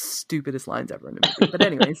one of the stupidest lines ever in a movie. But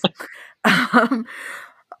anyways,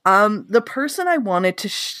 the person I wanted to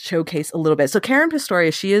showcase a little bit. So Karen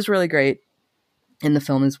Pistorius, she is really great in the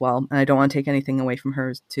film as well. And I don't want to take anything away from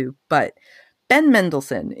hers too. But Ben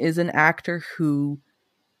Mendelsohn is an actor who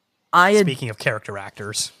Speaking of character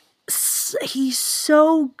actors. He's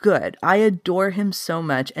so good. I adore him so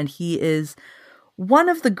much. And he is one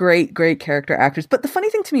of the great, great character actors. But the funny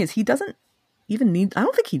thing to me is he doesn't even I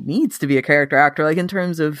don't think he needs to be a character actor. Like in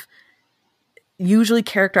terms of, usually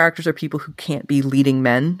character actors are people who can't be leading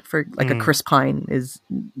men. For like a Chris Pine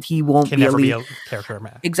he won't be a lead. Be a character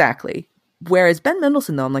man. Exactly. Whereas Ben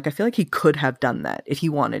Mendelsohn, though, I'm like, I feel like he could have done that if he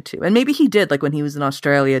wanted to. And maybe he did, like when he was in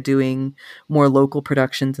Australia doing more local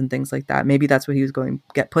productions and things like that. Maybe that's what he was going to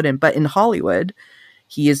get put in. But in Hollywood,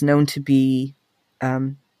 he is known to be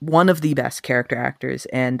one of the best character actors.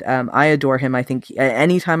 And I adore him. I think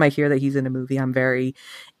anytime I hear that he's in a movie, I'm very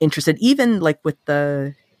interested. Even like with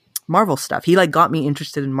the Marvel stuff. He like got me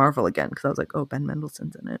interested in Marvel again because I was like, oh, Ben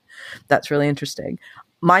Mendelsohn's in it. That's really interesting.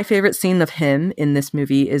 My favorite scene of him in this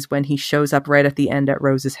movie is when he shows up right at the end at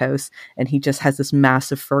Rose's house and he just has this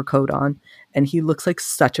massive fur coat on and he looks like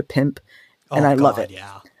such a pimp. And I love it.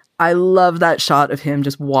 Yeah. I love that shot of him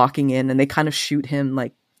just walking in and they kind of shoot him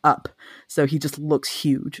like up. So he just looks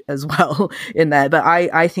huge as well in that. But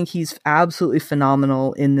I think he's absolutely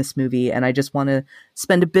phenomenal in this movie. And I just want to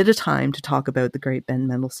spend a bit of time to talk about the great Ben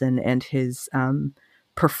Mendelsohn and his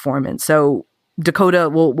performance. So Dakota,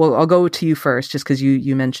 I'll go to you first, just because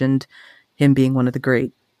you mentioned him being one of the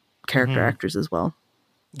great character actors as well.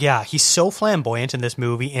 Yeah, he's so flamboyant in this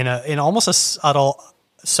movie in almost a subtle,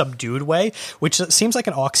 subdued way, which seems like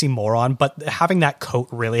an oxymoron, but having that coat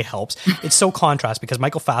really helps. It's so contrast because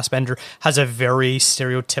Michael Fassbender has a very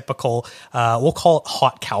stereotypical, we'll call it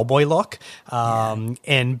hot cowboy look.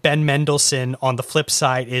 And Ben Mendelsohn on the flip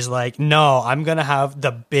side is like, no, I'm going to have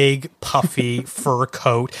the big puffy fur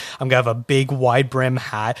coat. I'm going to have a big wide brim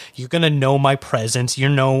hat. You're going to know my presence. You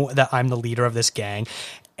know that I'm the leader of this gang.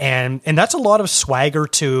 And that's a lot of swagger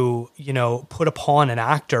to, put upon an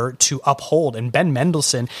actor to uphold. And Ben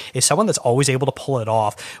Mendelsohn is someone that's always able to pull it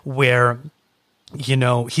off where,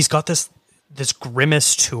 he's got this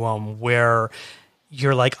grimace to him where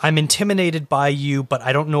you're like, I'm intimidated by you, but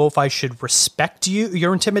I don't know if I should respect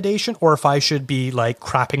your intimidation, or if I should be like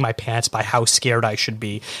crapping my pants by how scared I should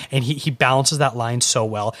be. And he balances that line so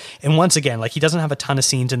well. And once again, like he doesn't have a ton of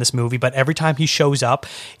scenes in this movie, but every time he shows up,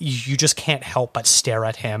 you just can't help but stare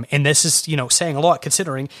at him. And this is, saying a lot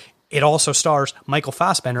considering it also stars Michael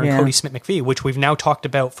Fassbender and Cody Smith-McPhee, which we've now talked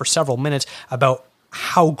about for several minutes about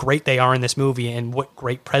how great they are in this movie and what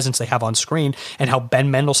great presence they have on screen, and how Ben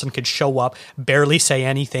Mendelsohn could show up, barely say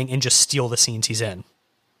anything, and just steal the scenes he's in.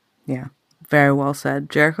 Yeah, very well said.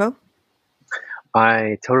 Jericho?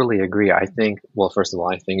 I totally agree. I think, well, first of all,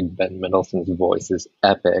 I think Ben Mendelsohn's voice is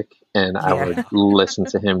epic, and I would listen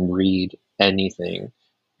to him read anything.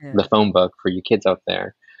 The phone book for you kids out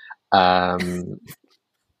there.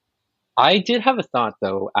 I did have a thought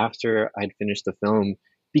though after I'd finished the film,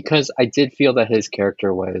 because I did feel that his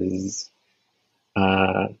character was,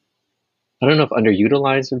 uh, I don't know if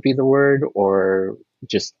underutilized would be the word, or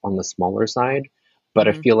just on the smaller side, but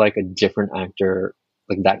I feel like a different actor,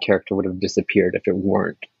 like that character would have disappeared if it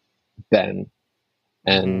weren't Ben.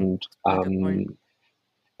 And a good point.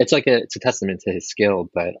 it's a testament to his skill,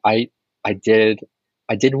 but I did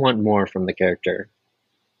I did want more from the character.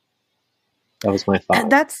 That was my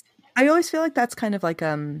thought. I always feel like that's kind of like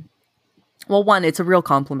well, one, it's a real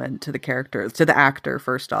compliment to the character, to the actor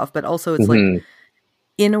first off, but also it's like,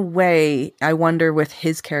 in a way, I wonder with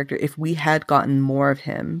his character, if we had gotten more of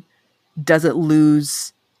him, does it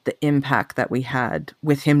lose the impact that we had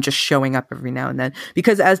with him just showing up every now and then?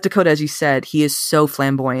 Because as Dakota, as you said, he is so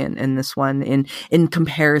flamboyant in this one in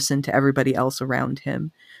comparison to everybody else around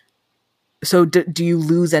him. So do you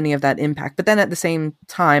lose any of that impact? But then at the same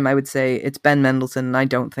time, I would say it's Ben Mendelsohn, and I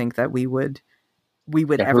don't think that we would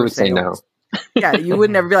ever say no. Yeah, you would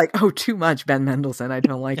never be like, oh, too much Ben Mendelsohn, I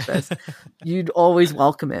don't like this. You'd always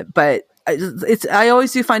welcome it. But I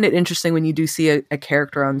always do find it interesting when you do see a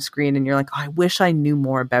character on screen and you're like, oh, I wish I knew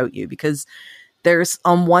more about you, because there's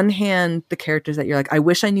on one hand the characters that you're like, I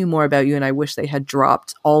wish I knew more about you, and I wish they had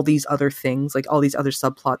dropped all these other things, like all these other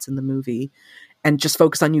subplots in the movie, and just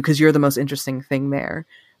focus on you because you're the most interesting thing there,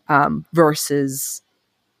 versus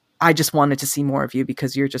I just wanted to see more of you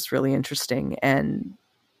because you're just really interesting.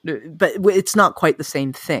 But it's not quite the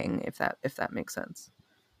same thing, if that makes sense.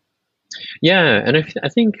 Yeah, and I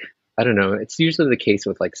think, I don't know, it's usually the case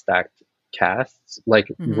with like stacked casts. Like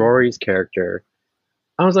Rory's character,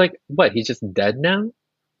 I was like, what, he's just dead now?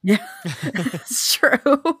 Yeah, it's true.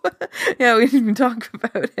 Yeah, we didn't even talk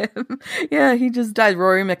about him. Yeah, he just died.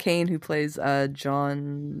 Rory McCain, who plays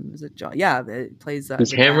John, is it John? Yeah, it plays.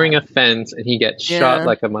 He's hammering a fence and he gets shot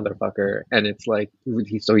like a motherfucker, and it's like,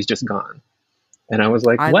 he's just gone. And I was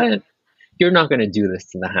like, what? You're not going to do this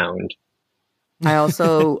to the Hound.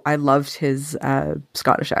 I loved his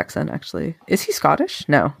Scottish accent, actually. Is he Scottish?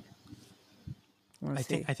 No. I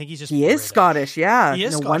think he's just He British. Is Scottish, yeah. He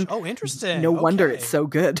is Scottish. Oh, interesting. No wonder it's so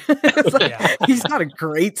good. It's like, he's got a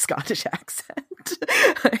great Scottish accent.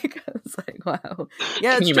 I was like, wow.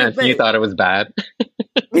 Yeah, Can you imagine you thought it was bad?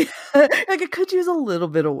 Like, it could use a little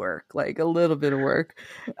bit of work.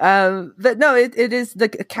 But no, it is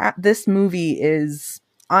this movie is,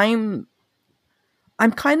 I'm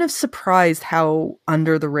kind of surprised how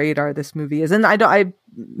under the radar this movie is. And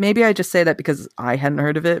maybe I just say that because I hadn't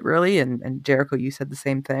heard of it really. And Jericho, you said the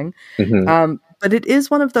same thing. But it is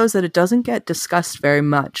one of those that it doesn't get discussed very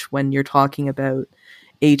much when you're talking about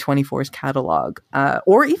A24's catalog,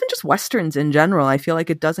 or even just Westerns in general. I feel like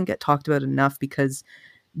it doesn't get talked about enough because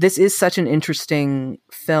this is such an interesting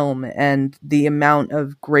film, and the amount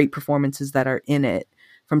of great performances that are in it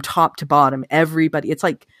from top to bottom, everybody, it's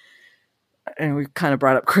like, and we kind of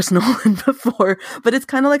brought up Chris Nolan before, but it's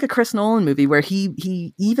kind of like a Chris Nolan movie where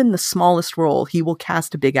he even the smallest role, he will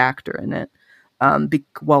cast a big actor in it.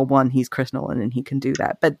 One, he's Chris Nolan and he can do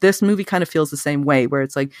that. But this movie kind of feels the same way, where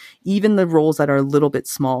it's like, even the roles that are a little bit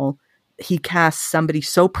small, he casts somebody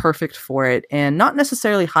so perfect for it, and not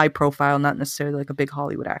necessarily high profile, not necessarily like a big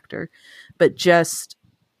Hollywood actor, but just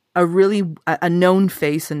a really a known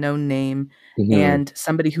face, a known name, and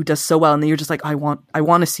somebody who does so well, and then you're just like, I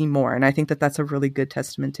want to see more. And I think that that's a really good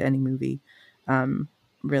testament to any movie.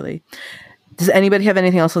 Really. Does anybody have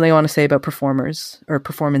anything else that they want to say about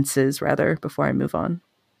performances rather, before I move on?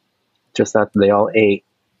 Just that they all ate.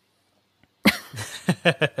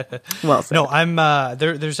 Well said. No, I'm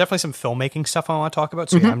there's definitely some filmmaking stuff I want to talk about.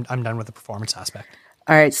 So yeah, I'm done with the performance aspect.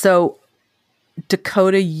 All right. So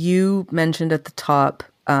Dakota, you mentioned at the top,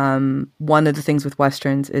 one of the things with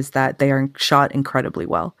Westerns is that they are shot incredibly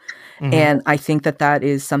well. And I think that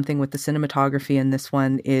is something with the cinematography in this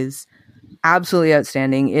one is absolutely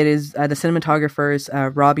outstanding. It is the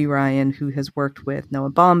cinematographers, Robbie Ryan, who has worked with Noah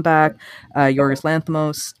Baumbach, Yorgos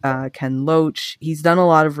Lanthimos, Ken Loach. He's done a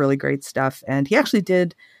lot of really great stuff. And he actually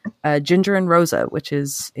did Ginger and Rosa, which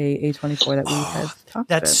is a A24 that we have talked about.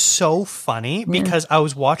 That's so funny because I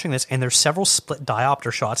was watching this and there's several split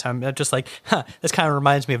diopter shots. I'm just like, this kind of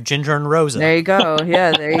reminds me of Ginger and Rosa. There you go.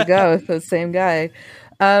 Yeah, there you go. It's the same guy.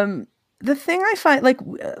 The thing I find, like,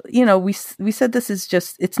 we said this is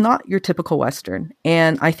just, it's not your typical Western.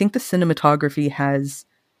 And I think the cinematography has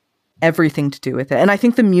everything to do with it. And I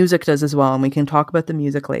think the music does as well. And we can talk about the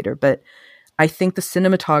music later. But I think the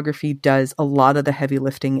cinematography does a lot of the heavy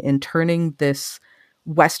lifting in turning this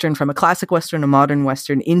Western from a classic Western, a modern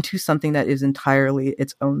Western, into something that is entirely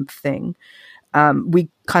its own thing. We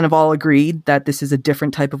kind of all agreed that this is a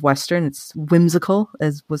different type of Western. It's whimsical,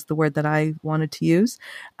 as was the word that I wanted to use.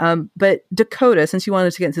 But Dakota, since you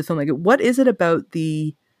wanted to get into the film, like, what is it about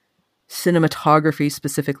the cinematography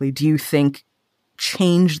specifically do you think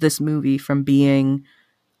changed this movie from being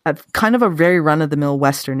kind of a very run-of-the-mill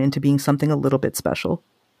Western into being something a little bit special?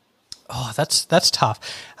 Oh, that's tough.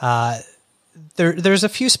 There's a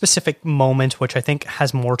few specific moments which I think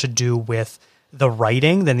has more to do with the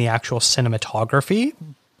writing than the actual cinematography.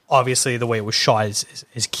 Obviously, the way it was shot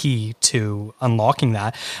is key to unlocking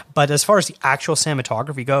that. But as far as the actual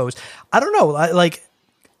cinematography goes, I don't know.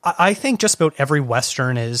 I think just about every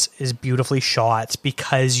Western is beautifully shot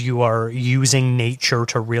because you are using nature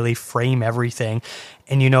to really frame everything.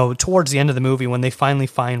 And, towards the end of the movie, when they finally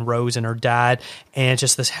find Rose and her dad, and it's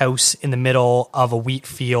just this house in the middle of a wheat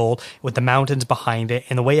field with the mountains behind it,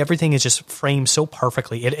 and the way everything is just framed so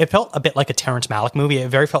perfectly, it felt a bit like a Terrence Malick movie. It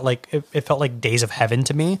felt like Days of Heaven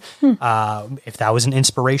to me. If that was an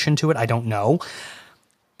inspiration to it, I don't know.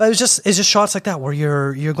 But it's just shots like that where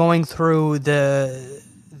you're going through the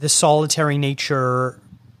solitary nature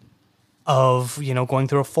of, going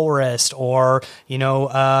through a forest or,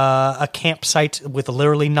 a campsite with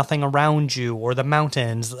literally nothing around you, or the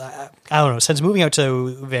mountains. I don't know. Since moving out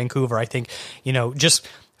to Vancouver, I think, just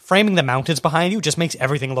framing the mountains behind you just makes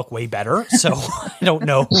everything look way better. So I don't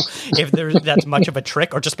know if that's much of a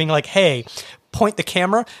trick, or just being like, hey, point the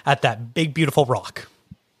camera at that big, beautiful rock.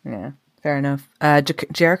 Yeah, fair enough.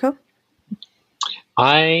 Jericho?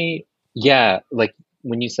 Like,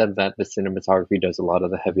 when you said that the cinematography does a lot of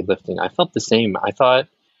the heavy lifting, I felt the same. I thought,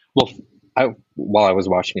 while I was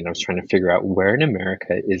watching it, I was trying to figure out where in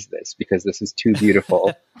America is this, because this is too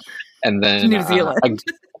beautiful. And then New Zealand.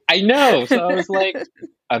 I know. So I was like,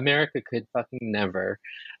 America could fucking never.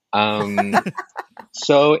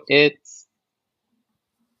 So it's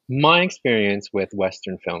my experience with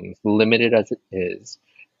Western films, limited as it is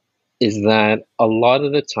that a lot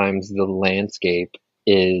of the times the landscape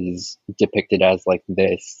is depicted as like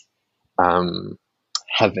this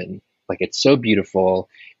heaven. Like, it's so beautiful.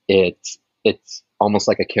 It's almost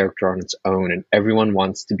like a character on its own, and everyone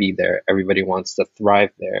wants to be there. Everybody wants to thrive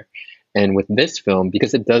there. And with this film,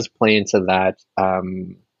 because it does play into that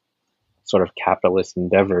sort of capitalist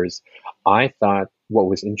endeavors, I thought what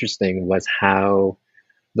was interesting was how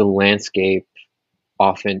the landscape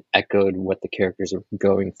often echoed what the characters are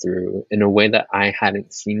going through in a way that I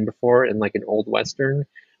hadn't seen before in like an old Western.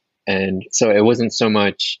 And so it wasn't so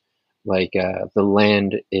much like the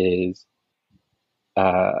land is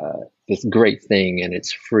this great thing and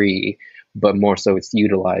it's free, but more so it's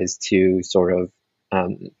utilized to sort of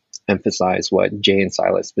emphasize what Jay and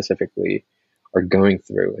Silas specifically are going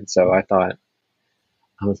through. And so I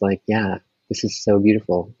was like, yeah, this is so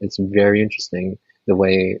beautiful. It's very interesting the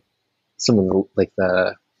way some of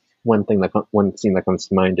the one scene that comes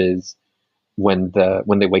to mind is when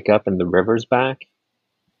they wake up and the river's back,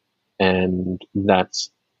 and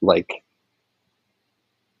that's like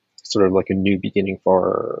sort of like a new beginning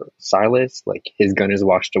for Silas. Like, his gun is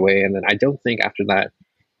washed away, and then I don't think after that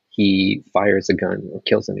he fires a gun or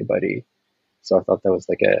kills anybody. So I thought that was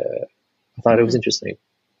it was interesting.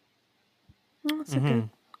 Oh, that's a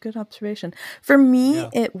good observation. For me,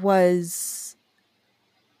 it was.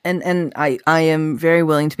 And I am very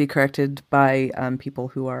willing to be corrected by people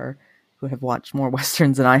who have watched more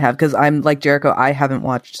Westerns than I have, because I'm like Jericho, I haven't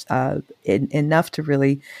watched enough to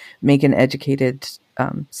really make an educated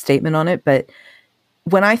statement on it. But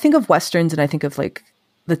when I think of Westerns and I think of like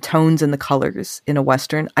the tones and the colors in a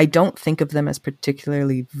Western, I don't think of them as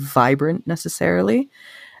particularly vibrant necessarily.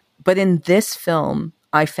 But in this film,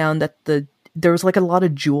 I found that there was like a lot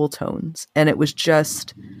of jewel tones, and it was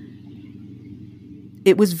just...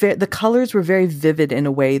 the colors were very vivid in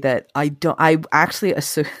a way that I actually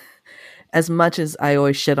assume, as much as I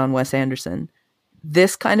always shit on Wes Anderson,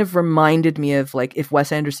 this kind of reminded me of like if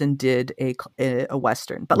Wes Anderson did a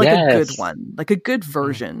Western, but like a good one, like a good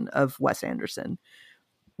version of Wes Anderson,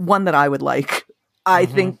 one that I would like. I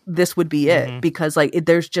think this would be it, because like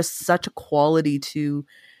there's just such a quality to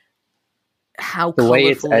how the way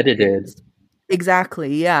it's edited.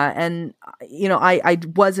 Exactly. Yeah. And, I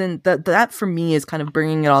wasn't that for me is kind of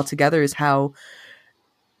bringing it all together, is how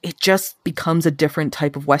it just becomes a different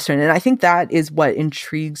type of Western. And I think that is what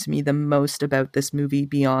intrigues me the most about this movie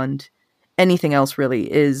beyond anything else really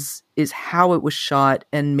is how it was shot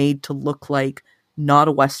and made to look like not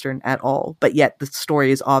a Western at all. But yet the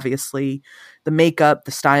story is obviously the makeup,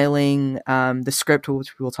 the styling, the script,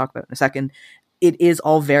 which we will talk about in a second. It is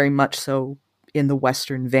all very much so in the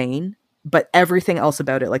Western vein. But everything else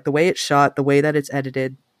about it, like the way it's shot, the way that it's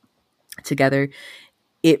edited together,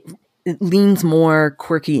 it it leans more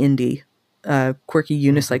quirky unicycle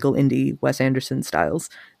indie Wes Anderson styles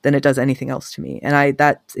than it does anything else to me. And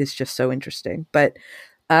that is just so interesting. But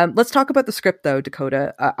let's talk about the script, though,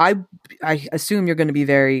 Dakota. I assume you're going to be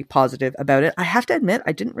very positive about it. I have to admit,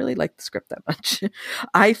 I didn't really like the script that much.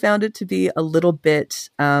 I found it to be a little bit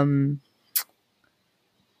not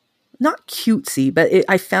cutesy, but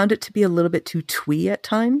I found it to be a little bit too twee at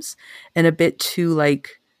times, and a bit too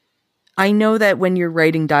like. I know that when you're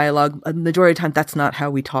writing dialogue, a majority of the time that's not how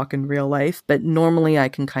we talk in real life, but normally I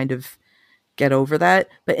can kind of get over that.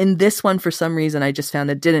 But in this one, for some reason, I just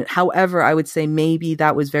found it didn't. However, I would say maybe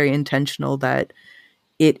that was very intentional, that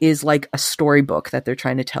it is like a storybook that they're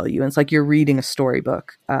trying to tell you. And it's like you're reading a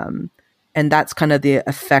storybook. And that's kind of the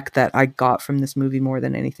effect that I got from this movie more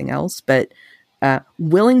than anything else. But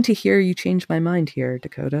willing to hear you change my mind here,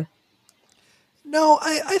 Dakota. No,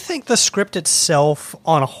 I think the script itself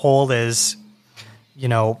on a whole is,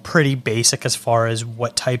 pretty basic as far as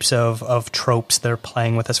what types of tropes they're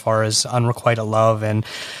playing with, as far as unrequited love and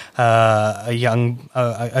a young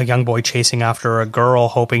boy chasing after a girl,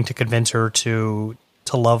 hoping to convince her to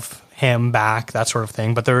love him back, that sort of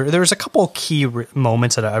thing. But there's a couple key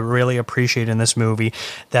moments that I really appreciate in this movie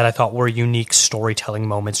that I thought were unique storytelling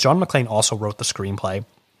moments. John McClane also wrote the screenplay.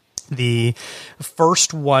 The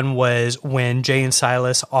first one was when Jay and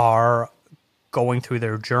Silas are going through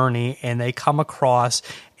their journey and they come across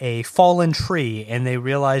a fallen tree and they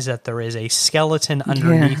realize that there is a skeleton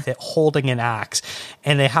underneath it holding an axe,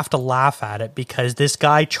 and they have to laugh at it because this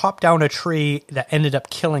guy chopped down a tree that ended up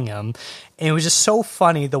killing him. And it was just so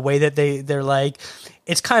funny the way that they're like,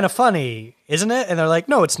 it's kind of funny, isn't it? And they're like,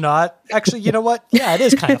 no, it's not. Actually, you know what? Yeah, it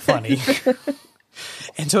is kind of funny.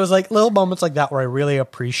 And so it was like little moments like that where I really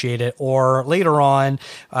appreciate it. Or later on,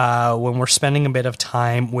 when we're spending a bit of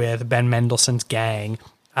time with Ben Mendelsohn's gang,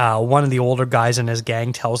 one of the older guys in his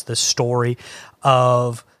gang tells this story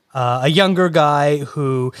of a younger guy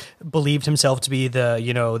who believed himself to be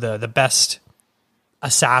the best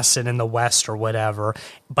assassin in the West or whatever,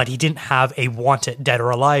 but he didn't have a wanted dead or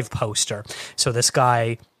alive poster. So this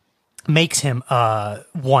guy makes him a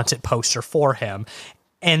wanted poster for him.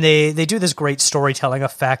 And they do this great storytelling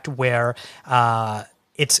effect where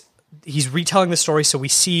he's retelling the story, so we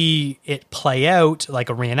see it play out like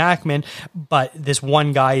a reenactment, but this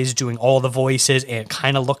one guy is doing all the voices, and it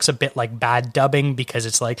kind of looks a bit like bad dubbing because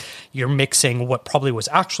it's like you're mixing what probably was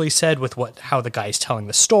actually said with how the guy's telling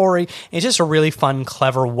the story. It's just a really fun,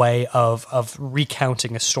 clever way of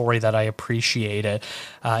recounting a story that I appreciated.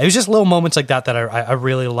 It was just little moments like that I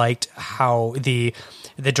really liked, how the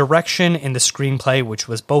direction and the screenplay, which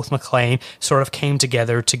was both McClane, sort of came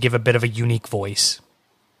together to give a bit of a unique voice.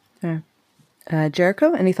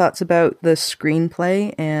 Jericho, any thoughts about the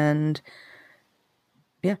screenplay and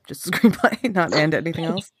just the screenplay, not and anything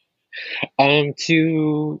else?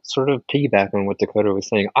 To sort of piggyback on what Dakota was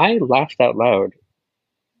saying, I laughed out loud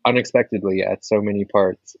unexpectedly at so many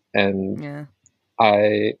parts, and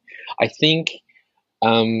I think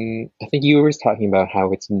you were talking about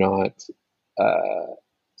how it's not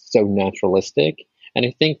so naturalistic, and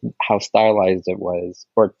I think how stylized it was,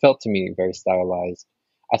 or it felt to me very stylized.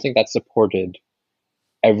 I think that supported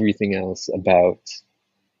everything else about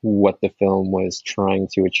what the film was trying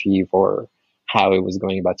to achieve or how it was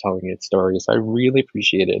going about telling its story. So I really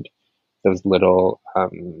appreciated those little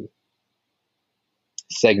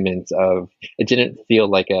segments of, it didn't feel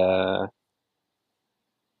like a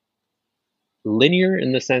linear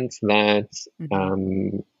in the sense that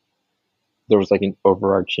there was like an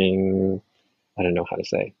overarching, I don't know how to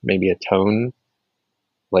say, maybe a tone.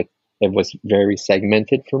 Like it was very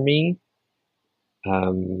segmented for me.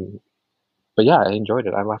 But yeah, I enjoyed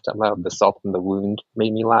it. I laughed out loud. The salt in the wound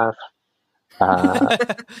made me laugh.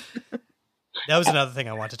 That was another thing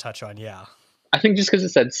I want to touch on. Yeah. I think just because it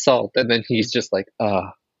said salt and then he's just like,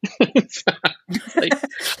 like,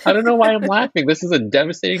 I don't know why I'm laughing. This is a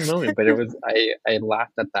devastating moment, but it was, I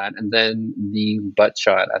laughed at that. And then the butt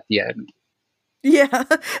shot at the end. Yeah,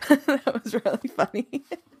 that was really funny.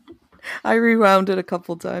 I rewound it a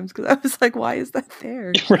couple times because I was like, why is that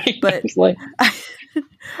there? Right. But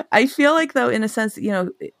I feel like, though, in a sense,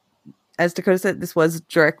 as Dakota said, this was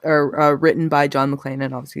written by John McClane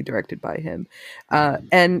and obviously directed by him.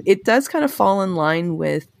 And it does kind of fall in line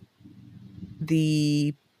with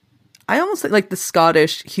I almost like the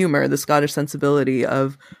Scottish humor, the Scottish sensibility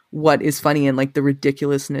of what is funny, and like the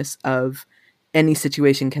ridiculousness of any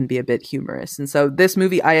situation can be a bit humorous. And so this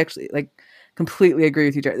movie, I actually completely agree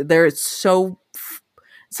with you. It's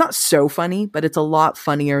not so funny, but it's a lot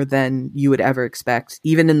funnier than you would ever expect.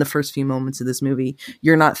 Even in the first few moments of this movie,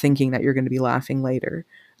 you're not thinking that you're going to be laughing later.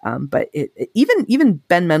 But even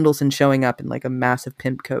Ben Mendelsohn showing up in like a massive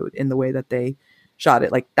pimp coat in the way that they shot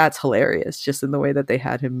it, like that's hilarious, just in the way that they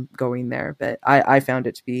had him going there. But I found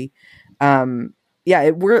it to be,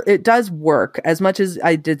 it does work, as much as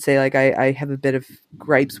I did say, like I have a bit of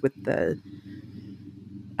gripes with the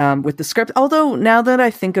script. Although now that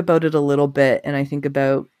I think about it a little bit, and I think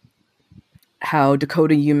about how,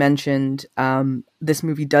 Dakota, you mentioned this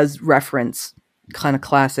movie does reference kind of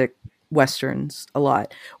classic Westerns a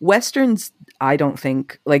lot. Westerns, I don't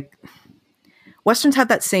think, like, Westerns have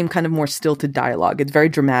that same kind of more stilted dialogue. It's very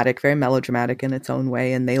dramatic, very melodramatic in its own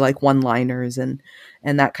way, and they like one-liners and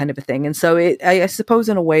that kind of a thing. And so I suppose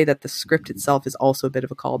in a way that the script itself is also a bit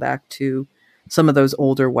of a callback to some of those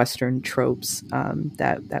older Western tropes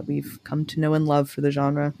that we've come to know and love for the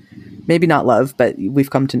genre. Maybe not love, but we've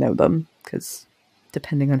come to know them, because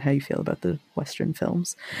depending on how you feel about the Western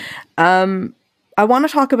films. I want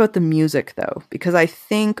to talk about the music, though, because I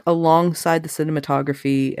think alongside the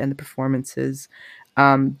cinematography and the performances,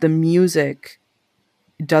 the music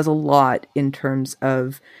does a lot in terms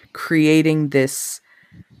of creating this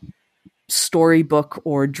storybook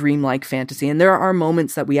or dreamlike fantasy. And there are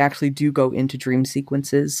moments that we actually do go into dream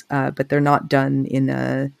sequences, but they're not done in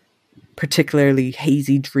a particularly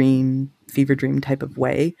hazy dream, fever dream type of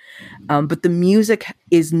way. But the music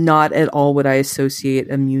is not at all what I associate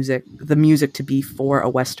the music to be for a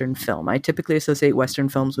Western film. I typically associate Western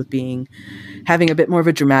films with having a bit more of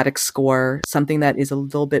a dramatic score, something that is a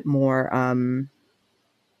little bit more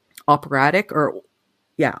operatic,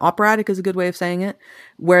 operatic is a good way of saying it.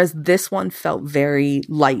 Whereas this one felt very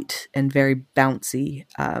light and very bouncy.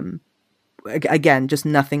 Again, just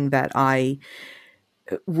nothing that I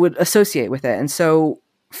would associate with it. And so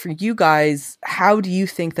for you guys, how do you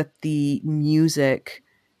think that the music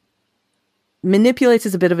manipulates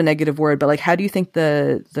is a bit of a negative word, but like, how do you think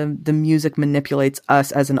the music manipulates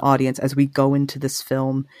us as an audience as we go into this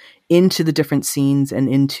film, into the different scenes and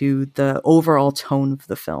into the overall tone of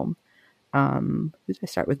the film? Who did I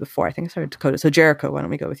start with before? I think I started with Dakota. So Jericho, why don't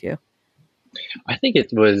we go with you? I think it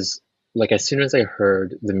was like, as soon as I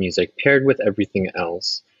heard the music paired with everything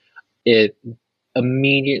else, it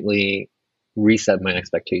immediately reset my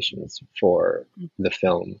expectations for the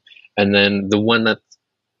film. And then the one that's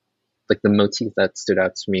like the motif that stood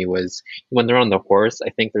out to me was when they're on the horse. I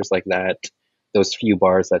think there's like those few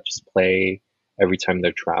bars that just play every time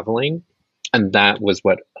they're traveling. And that was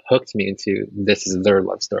what hooked me into, this is their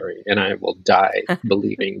love story, and I will die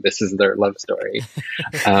believing this is their love story.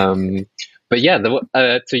 But yeah,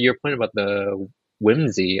 to your point about the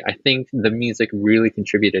whimsy, I think the music really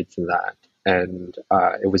contributed to that. And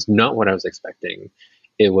it was not what I was expecting.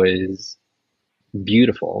 It was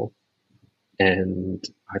beautiful, and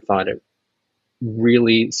I thought it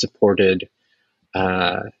really supported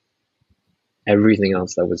everything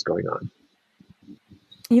else that was going on.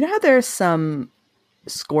 You know how there's some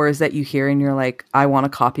scores that you hear and you're like, I want a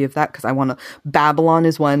copy of that because I want to. Babylon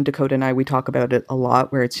is one. Dakota and we talk about it a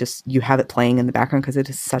lot, where it's just you have it playing in the background because it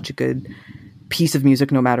is such a good piece of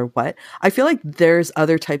music no matter what. I feel like there's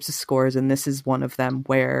other types of scores, and this is one of them,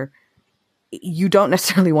 where you don't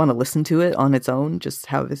necessarily want to listen to it on its own, just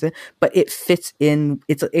how is it, but it fits in.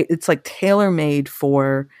 It's like tailor-made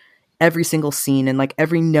for every single scene, and like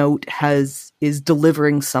every note is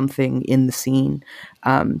delivering something in the scene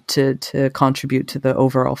to contribute to the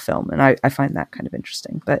overall film. And I find that kind of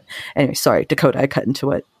interesting. But anyway, sorry, Dakota, I cut into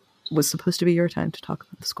what was supposed to be your time to talk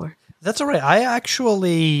about the score. That's all right. I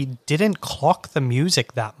actually didn't clock the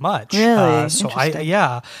music that much. Really? So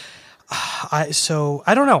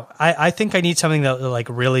I don't know. I think I need something that like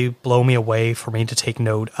really blow me away for me to take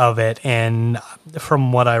note of it. And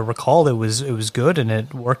from what I recall, it was good and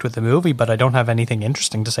it worked with the movie, but I don't have anything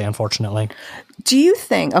interesting to say, unfortunately. Do you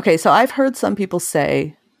think, okay, so I've heard some people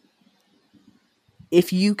say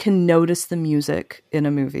if you can notice the music in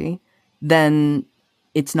a movie, then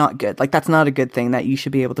it's not good. Like, that's not a good thing that you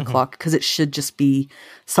should be able to clock, because it should just be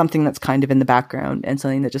something that's kind of in the background and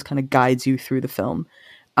something that just kind of guides you through the film.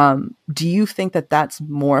 Do you think that that's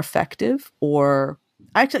more effective, or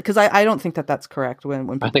actually, because I don't think that that's correct when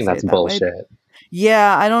people I think say that's it that bullshit. way.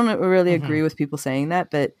 Yeah, I don't really agree with people saying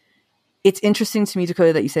that, but it's interesting to me,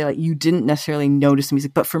 Dakota, that you say like you didn't necessarily notice the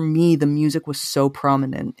music, but for me, the music was so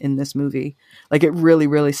prominent in this movie. Like, it really,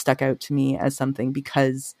 really stuck out to me as something,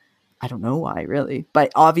 because I don't know why, really,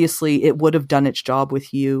 but obviously it would have done its job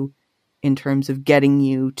with you in terms of getting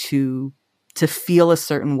you to feel a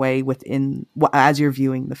certain way within as you're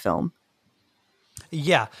viewing the film.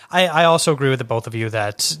 Yeah, I also agree with the both of you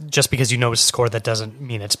that just because you notice a score, that doesn't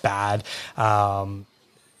mean it's bad. Can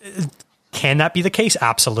that be the case?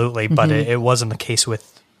 Absolutely, but it wasn't the case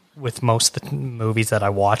with with most of the movies that I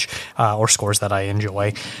watch or scores that I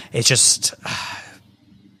enjoy. It's just,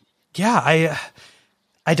 yeah,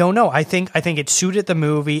 I don't know. I think it suited the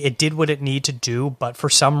movie. It did what it needed to do, but for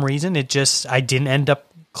some reason, I didn't end up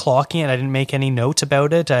clocking it. I didn't make any notes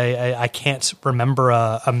about it. I can't remember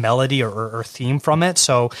a melody or theme from it.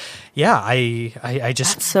 So yeah, I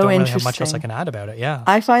just That's so don't really have interesting. much else I can add about it. Yeah.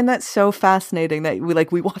 I find that so fascinating that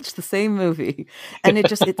we watched the same movie and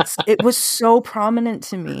it was so prominent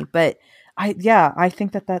to me, but I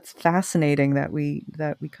think that's fascinating that we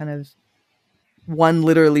kind of one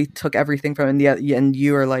literally took everything from it and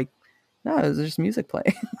you are like, no, it was just music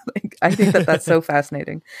playing. Like, I think that's so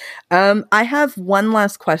fascinating. I have one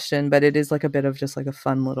last question, but it is like a bit of just like a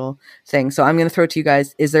fun little thing. So I'm going to throw it to you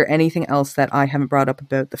guys. Is there anything else that I haven't brought up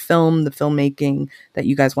about the film, the filmmaking that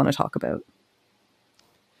you guys want to talk about?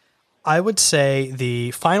 I would say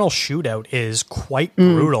the final shootout is quite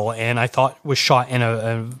brutal, and I thought was shot in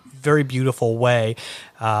a very beautiful way.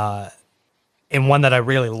 And one that I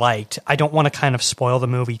really liked. I don't want to kind of spoil the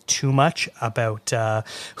movie too much about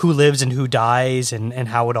who lives and who dies and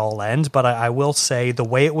how it all ends, but I will say the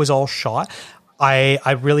way it was all shot,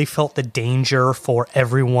 I really felt the danger for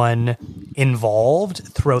everyone involved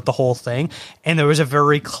throughout the whole thing. And there was a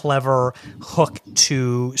very clever hook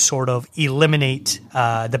to sort of eliminate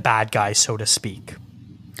the bad guys, so to speak.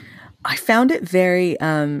 I found it very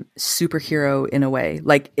superhero in a way,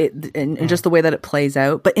 like it, and just the way that it plays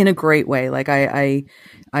out, but in a great way. Like I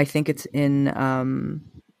think it's in,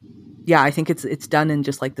 I think it's done in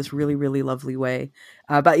just like this really, really lovely way.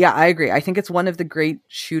 But yeah, I agree. I think it's one of the great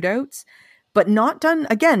shootouts, but not done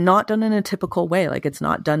in a typical way. Like it's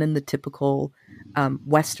not done in the typical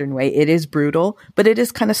Western way. It is brutal, but it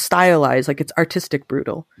is kind of stylized, like it's artistic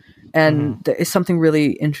brutal. And there is something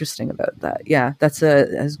really interesting about that. Yeah, that's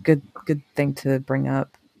a good thing to bring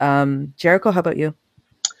up. Jericho, how about you?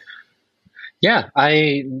 Yeah,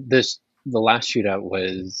 the last shootout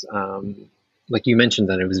was like you mentioned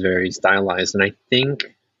that it was very stylized, and I think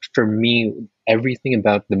for me everything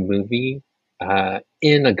about the movie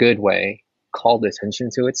in a good way called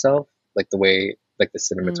attention to itself, like the way, like the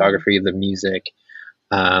cinematography, the music,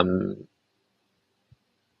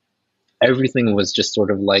 everything was just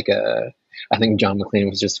sort of like I think John McClane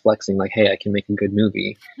was just flexing like, hey, I can make a good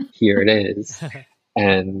movie. Here it is.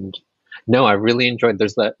 And no, I really enjoyed,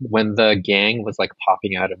 there's that when the gang was like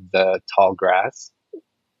popping out of the tall grass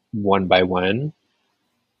one by one,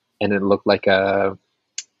 and it looked like a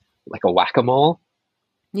whack-a-mole.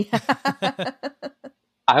 Yeah.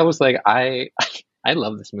 I was like, I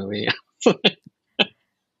love this movie.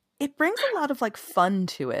 It brings a lot of like fun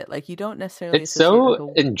to it. Like you don't necessarily. It's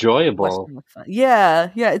so enjoyable.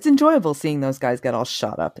 Yeah, it's enjoyable seeing those guys get all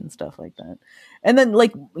shot up and stuff like that. And then,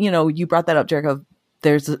 like, you brought that up, Jericho.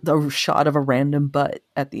 There's a shot of a random butt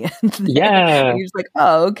at the end. Yeah, and you're just like,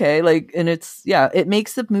 oh, okay. Like, and it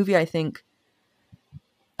makes the movie, I think,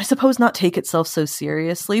 I suppose, not take itself so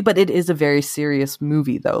seriously, but it is a very serious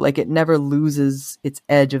movie, though. Like, it never loses its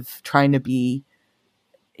edge of trying to be,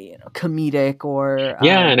 comedic or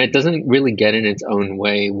and it doesn't really get in its own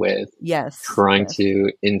way with trying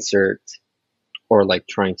to insert or like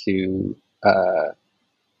trying to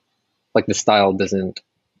like the style doesn't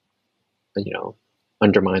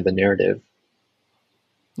undermine the narrative.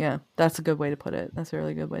 Yeah, that's a good way to put it. That's a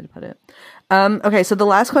really good way to put it. Okay, so the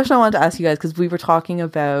last question I wanted to ask you guys, because we were talking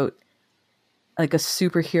about like a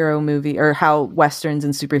superhero movie, or how Westerns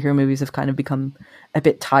and superhero movies have kind of become a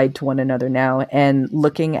bit tied to one another now, and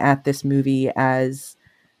looking at this movie as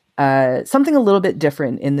something a little bit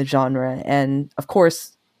different in the genre. And of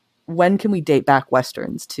course, when can we date back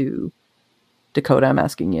Westerns to? Dakota, I'm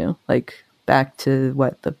asking you, like back to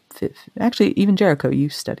what actually, even Jericho, you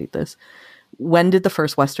studied this. When did the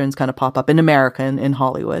first Westerns kind of pop up in America and in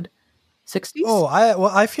Hollywood? 60s? Oh,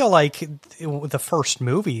 I feel like the first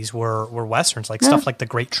movies were Westerns, like stuff like The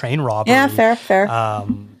Great Train Robbery. Yeah, fair.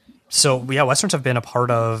 So yeah, Westerns have been a part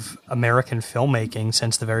of American filmmaking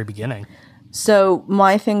since the very beginning. So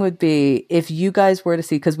my thing would be, if you guys were to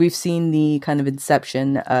see, because we've seen the kind of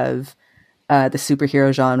inception of the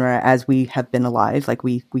superhero genre as we have been alive, like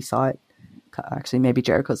we saw it. Actually, maybe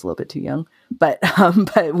Jericho's a little bit too young, but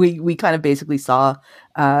we kind of basically saw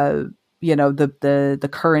the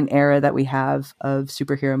current era that we have of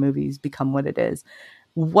superhero movies become what it is.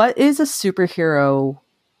 What is a superhero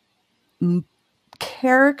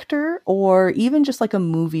character, or even just like a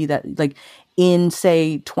movie that, like, in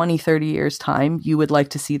say 20-30 years time, you would like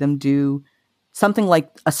to see them do something like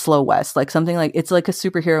a slow West, like something like it's like a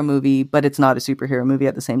superhero movie, but it's not a superhero movie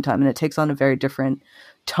at the same time, and it takes on a very different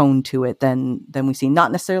tone to it than we see.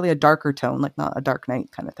 Not necessarily a darker tone, like not a Dark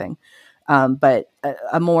Knight kind of thing. But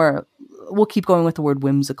we'll keep going with the word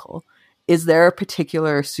whimsical. Is there a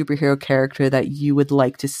particular superhero character that you would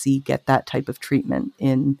like to see get that type of treatment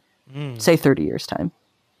in, say, 30 years' time?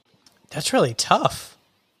 That's really tough.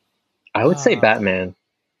 I would say Batman.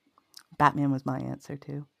 Batman was my answer,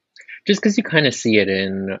 too. Just because you kind of see it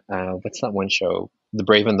in, what's that one show? The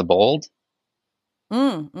Brave and the Bold?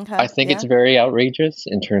 Okay. I think it's very outrageous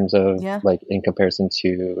in terms of, like, in comparison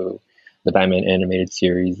to the Batman animated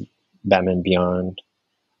series, Batman Beyond.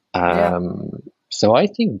 So I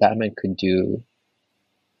think Batman could do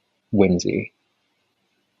whimsy.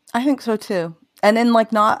 I think so too. And in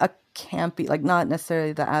like not a campy, like not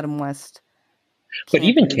necessarily the Adam West. But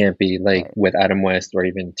even campy, like with Adam West or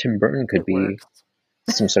even Tim Burton could be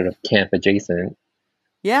some sort of camp adjacent.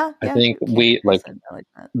 Yeah. I think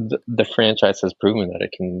the franchise has proven that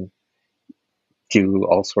it can do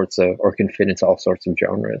all sorts of, or can fit into all sorts of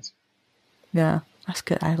genres. Yeah, that's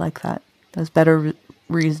good. I like that. That's better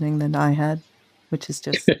reasoning than I had, which is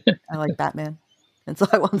just, I like Batman. And so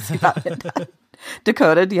I want to see Batman.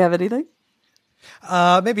 Dakota, do you have anything?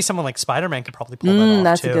 Maybe someone like Spider-Man could probably pull that off,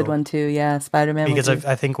 that's too. A good one, too. Yeah, Spider-Man. Because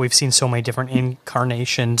I think we've seen so many different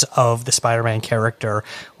incarnations of the Spider-Man character,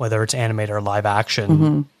 whether it's animated or live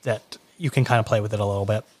action, that you can kind of play with it a little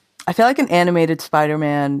bit. I feel like an animated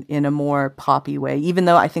Spider-Man in a more poppy way, even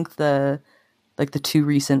though I think the two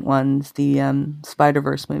recent ones, the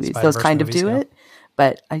Spider-Verse movies, those kind of do it.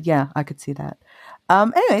 But I could see that.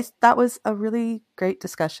 Anyways, that was a really great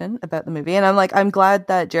discussion about the movie. And I'm glad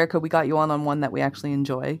that, Jericho, we got you on one that we actually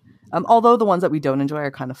enjoy. Although the ones that we don't enjoy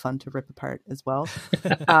are kind of fun to rip apart as well.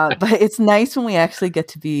 But it's nice when we actually get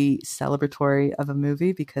to be celebratory of a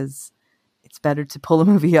movie, because it's better to pull a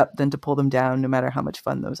movie up than to pull them down, no matter how much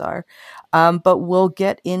fun those are. But we'll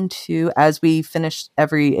get into, as we finish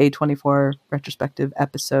every A24 retrospective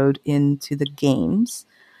episode, into the games.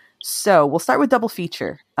 So we'll start with double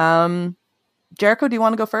feature. Jericho, do you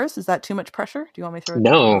want to go first? Is that too much pressure? Do you want me to throw it?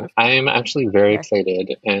 No, I am actually very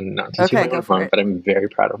excited, and not to toot my own horn, but I'm very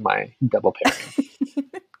proud of my double pairing.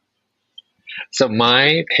 So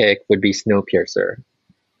my pick would be Snowpiercer.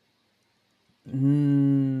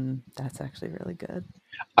 That's actually really good.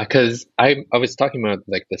 Because I was talking about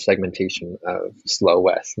like the segmentation of Slow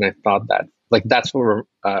West, and I thought that like that's what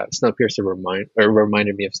Snowpiercer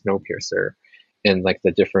reminded me of Snowpiercer, and like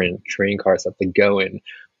the different train cars that they go in,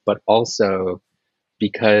 but also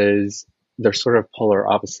because they're sort of polar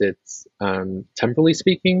opposites, temporally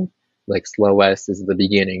speaking. Like Slow West is the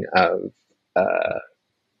beginning of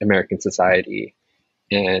American society,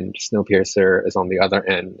 and Snowpiercer is on the other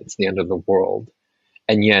end. It's the end of the world.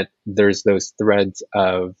 And yet there's those threads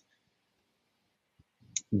of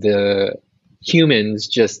the humans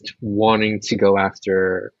just wanting to go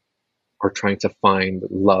after or trying to find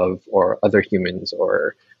love or other humans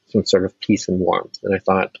or some sort of peace and warmth. And I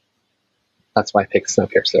thought that's why I picked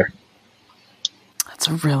Snowpiercer. That's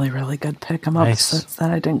a really, really good pick. I'm upset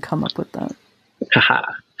that I didn't come up with that.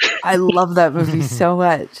 Haha. I love that movie so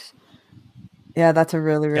much. Yeah, that's a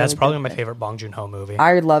really, really it's probably good my pick. favorite Bong Joon-ho movie.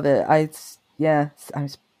 I love it. I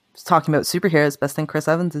was talking about superheroes. Best thing Chris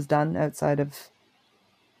Evans has done outside of...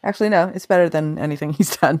 Actually, no, it's better than anything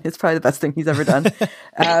he's done. It's probably the best thing he's ever done.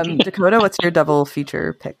 Dakota, what's your double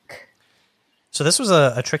feature pick? So this was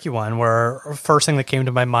a tricky one where first thing that came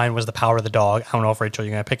to my mind was The Power of the Dog. I don't know if, Rachel,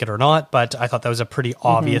 you're going to pick it or not, but I thought that was a pretty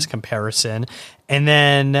obvious comparison. And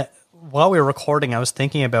then while we were recording, I was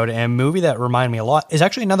thinking about it, and a movie that reminded me a lot is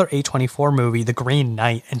actually another A24 movie, The Green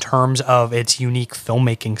Knight, in terms of its unique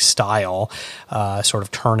filmmaking style, sort of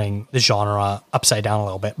turning the genre upside down a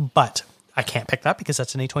little bit. But I can't pick that because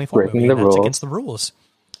that's an A24 movie, and that's against the rules.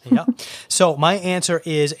 Yeah. So my answer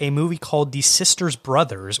is a movie called The Sisters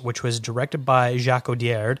Brothers, which was directed by Jacques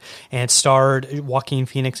Audiard and starred Joaquin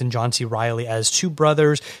Phoenix and John C. Reilly as two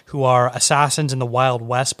brothers who are assassins in the Wild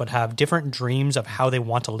West but have different dreams of how they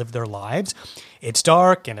want to live their lives. It's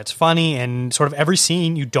dark and it's funny, and sort of every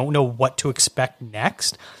scene you don't know what to expect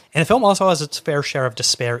next. And the film also has its fair share of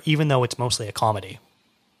despair, even though it's mostly a comedy.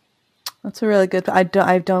 That's a really good...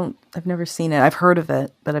 I've never seen it. I've heard of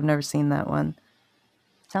it, but I've never seen that one.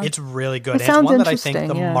 It's really good. It it's one that I interesting, think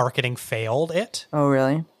the marketing failed it. Oh,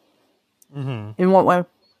 really? Mm-hmm. In what way?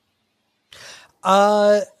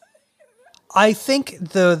 I think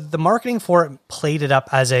the marketing for it played it up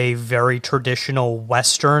as a very traditional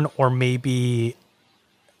Western, or maybe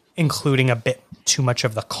including a bit too much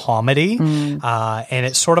of the comedy. And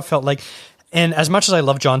it sort of felt like... And as much as I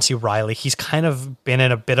love John C. Reilly, he's kind of been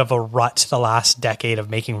in a bit of a rut the last decade of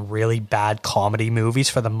making really bad comedy movies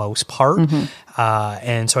for the most part.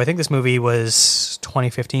 And so I think this movie was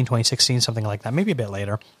 2015, 2016, something like that, maybe a bit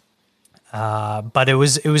later. But it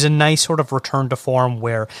was a nice sort of return to form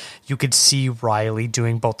where you could see Riley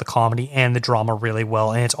doing both the comedy and the drama really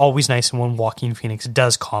well. And it's always nice when Joaquin Phoenix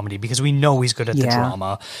does comedy because we know he's good at the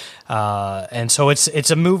drama. And so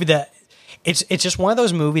it's a movie that it's just one of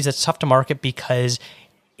those movies that's tough to market because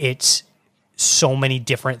it's so many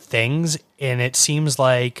different things. And it seems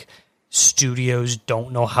like studios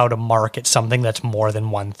don't know how to market something that's more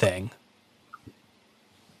than one thing.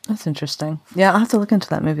 That's interesting. Yeah, I'll have to look into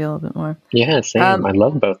that movie a little bit more. Yeah, same. I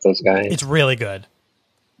love both those guys. It's really good.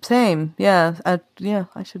 Same. Yeah.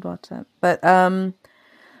 I should watch that. But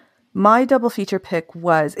my double feature pick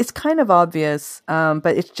was, it's kind of obvious,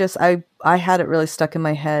 but it's just, I had it really stuck in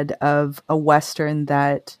my head of a Western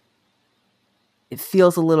that it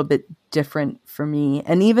feels a little bit different for me.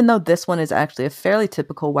 And even though this one is actually a fairly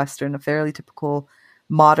typical Western, a fairly typical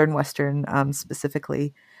modern Western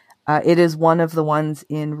specifically, it is one of the ones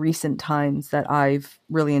in recent times that I've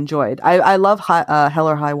really enjoyed. I love Hell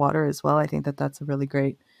or High Water as well. I think that that's a really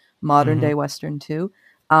great modern day Western too.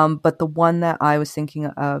 But the one that I was thinking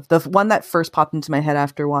of, the one that first popped into my head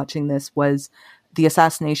after watching this was The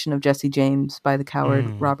Assassination of Jesse James by the coward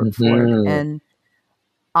Robert Ford. And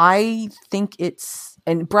I think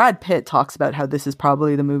and Brad Pitt talks about how this is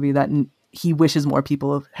probably the movie that he wishes more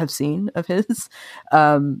people have seen of his,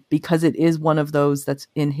 because it is one of those that's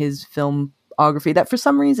in his filmography that for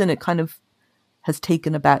some reason it kind of has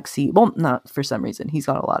taken a back seat. Well, not for some reason. He's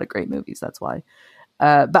got a lot of great movies. That's why.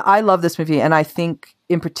 But I love this movie. And I think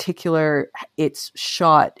in particular, it's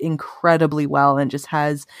shot incredibly well and just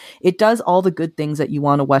it does all the good things that you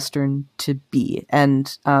want a Western to be.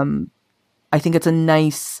 And I think it's a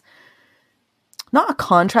nice, not a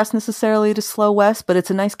contrast necessarily to Slow West, but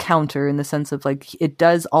it's a nice counter in the sense of like, it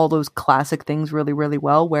does all those classic things really, really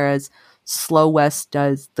well. Whereas Slow West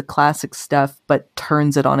does the classic stuff, but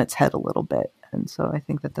turns it on its head a little bit. And so I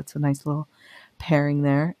think that that's a nice little pairing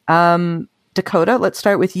there. Dakota, let's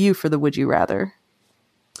start with you for the Would You Rather.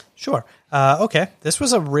 Sure. Okay. This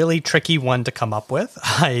was a really tricky one to come up with.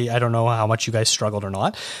 I don't know how much you guys struggled or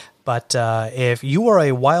not. But if you were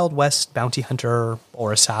a Wild West bounty hunter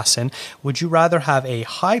or assassin, would you rather have a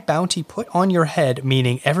high bounty put on your head,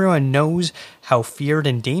 meaning everyone knows how feared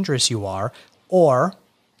and dangerous you are, or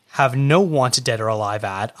have no wanted dead or alive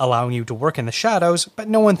ad, allowing you to work in the shadows, but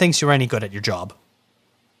no one thinks you're any good at your job?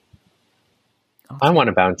 I want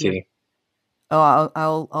a bounty. Oh,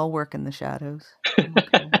 I'll work in the shadows.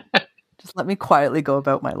 Okay. Just let me quietly go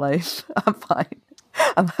about my life. I'm fine.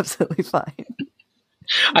 I'm absolutely fine.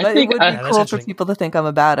 But it would be cool for people to think I'm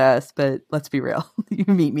a badass, but let's be real. You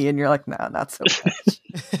meet me and you're like, no, not so much.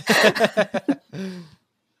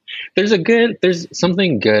 There's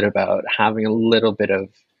something good about having a little bit of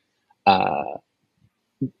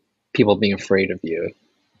people being afraid of you.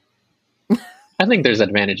 I think there's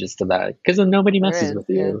advantages to that because then nobody messes with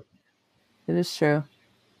you. It is true.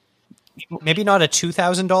 Maybe not a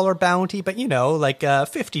 $2,000 bounty, but like a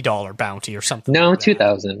 $50 bounty or something. No, like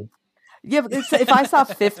 $2,000. Yeah, but if I saw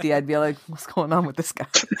 50, I'd be like, what's going on with this guy?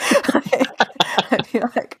 I'd be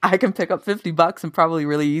like, I can pick up $50 and probably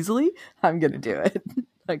really easily. I'm going to do it.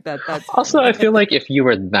 Like that. That's also, I feel like if you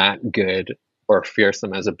were that good or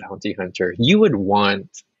fearsome as a bounty hunter, you would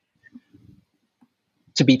want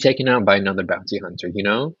to be taken out by another bounty hunter,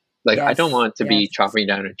 Like, yes, I don't want to be chopping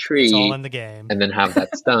down a tree it's all in the game. And then have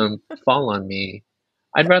that stump fall on me.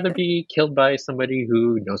 I'd rather be killed by somebody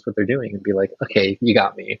who knows what they're doing and be like, okay, you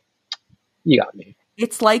got me. You got me.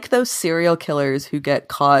 It's like those serial killers who get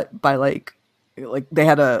caught by like they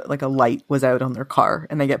had a light was out on their car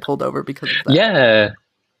and they get pulled over because of that. Yeah.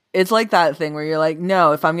 It's like that thing where you're like,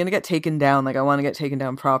 no, if I'm going to get taken down, like I want to get taken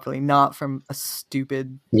down properly, not from a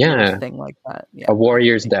stupid thing like that. Yeah. A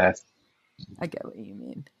warrior's death. I get what you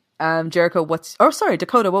mean. Jericho,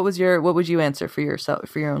 Dakota, what would you answer for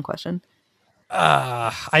your own question?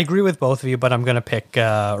 I agree with both of you, but I'm going to pick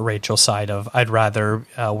Rachel's side of I'd rather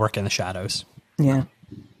work in the shadows. Yeah.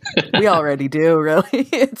 We already do, really.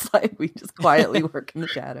 It's like we just quietly work in the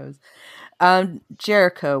shadows.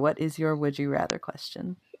 Jericho, what is your would you rather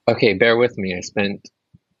question? Okay, bear with me. I spent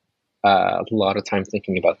a lot of time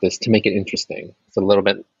thinking about this to make it interesting. It's a little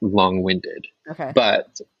bit long-winded. Okay.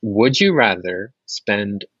 But would you rather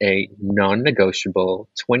spend a non-negotiable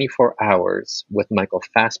 24 hours with Michael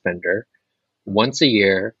Fassbender once a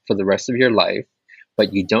year for the rest of your life,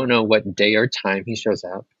 but you don't know what day or time he shows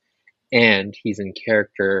up, and he's in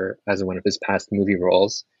character as one of his past movie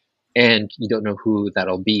roles, and you don't know who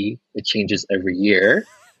that'll be, it changes every year,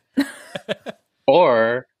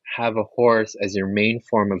 or have a horse as your main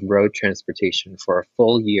form of road transportation for a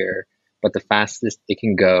full year, but the fastest it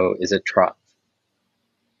can go is a trot?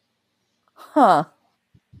 Huh.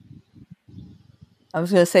 I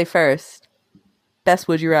was going to say first, best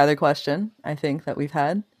would you rather question I think that we've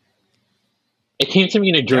had. It came to me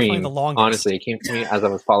in a Definitely dream. the longest. Honestly, it came to me as I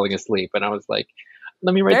was falling asleep, and I was like,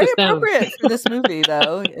 "Let me write Very this down." appropriate for this movie,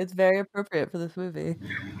 though. It's very appropriate for this movie.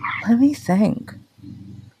 Let me think.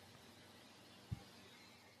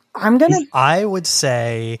 I would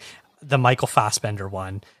say the Michael Fassbender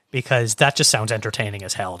one, because that just sounds entertaining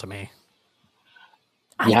as hell to me.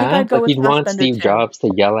 Yeah, like you'd want Steve Jobs to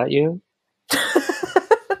yell at you.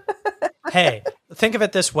 Hey, think of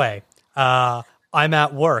it this way. I'm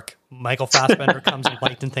at work. Michael Fassbender comes and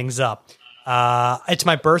lightens things up. It's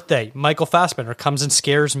my birthday. Michael Fassbender comes and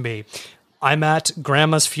scares me. I'm at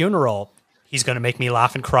grandma's funeral. He's going to make me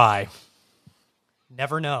laugh and cry.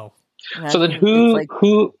 Never know. So then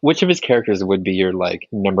which of his characters would be your like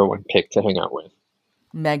number one pick to hang out with?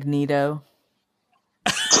 Magneto.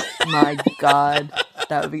 My God,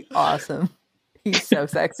 that would be awesome. He's so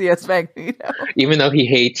sexy as Magneto. Even though he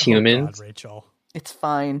hates humans. God, Rachel. It's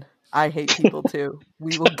fine. I hate people too.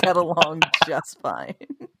 We will get along just fine.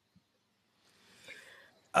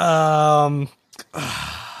 I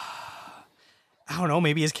don't know.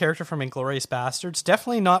 Maybe his character from Inglourious Bastards.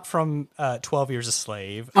 Definitely not from 12 Years a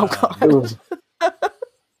Slave. Oh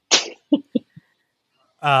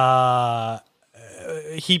God.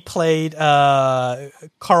 He played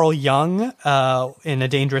Carl Jung in A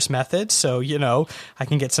Dangerous Method, so I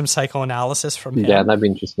can get some psychoanalysis from him. Yeah, that'd be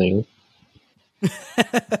interesting.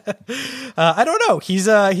 I don't know. He's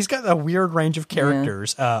got a weird range of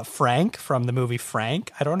characters. Yeah. Frank from the movie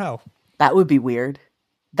Frank. I don't know. That would be weird.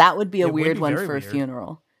 That would be a weird one for a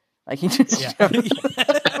funeral. Like he just.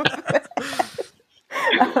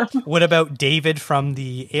 What about David from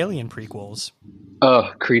the Alien prequels?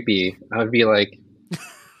 Oh, creepy. I would be like,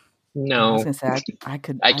 no. I was gonna say I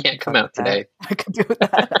can't come out today. I could do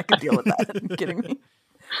that. I could deal with that. Are you kidding me?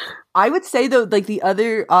 I would say though, like the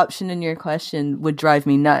other option in your question would drive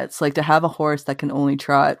me nuts. Like to have a horse that can only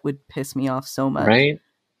trot would piss me off so much. Right?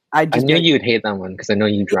 I knew you would hate that one because I know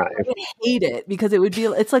you drive. I would hate it because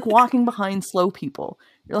it's like walking behind slow people.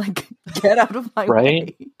 You're like, get out of my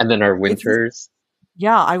way. And then our winters.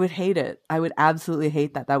 Yeah, I would hate it. I would absolutely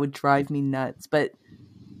hate that. That would drive me nuts. But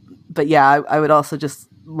yeah, I would also just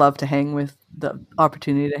love to hang with the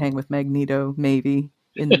opportunity to hang with Magneto maybe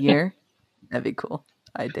in the year. That'd be cool.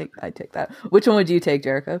 I'd take that. Which one would you take,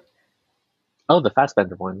 Jericho? Oh, the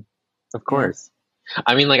Fassbender one. Of course. Yeah.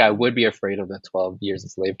 I mean, like, I would be afraid of the 12 Years a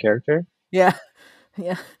Slave character. Yeah.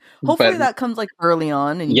 Yeah. Hopefully that comes like early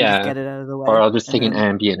on and you just get it out of the way. Or I'll just take an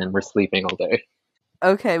Ambien and we're sleeping all day.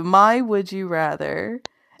 Okay, my would you rather.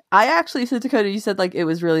 I actually said, Dakota, you said like it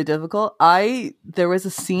was really difficult. There was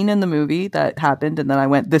a scene in the movie that happened and then I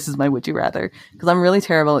went, this is my would you rather, because I'm really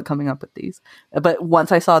terrible at coming up with these. But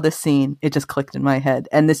once I saw this scene, it just clicked in my head.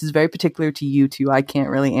 And this is very particular to you two. I can't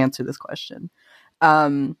really answer this question.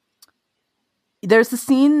 There's the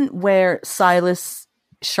scene where Silas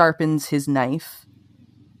sharpens his knife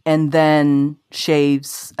and then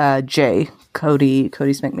shaves Cody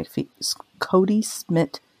Smith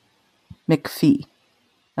McPhee.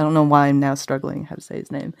 I don't know why I'm now struggling how to say his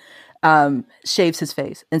name. Shaves his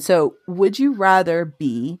face. And so would you rather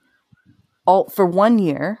be for 1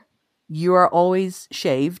 year, you are always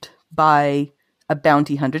shaved by a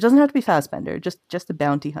bounty hunter. It doesn't have to be Fassbender, just a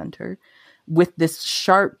bounty hunter with this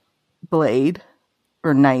sharp blade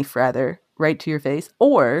or knife rather, right to your face,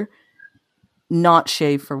 or not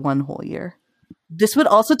shave for 1 whole year. This would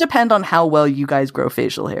also depend on how well you guys grow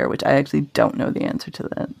facial hair, which I actually don't know the answer to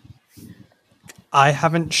that. I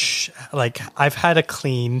haven't I've had a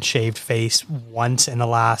clean shaved face once in the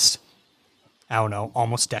last, I don't know,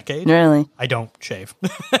 almost decade. Really? I don't shave.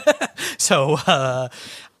 So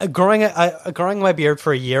growing my beard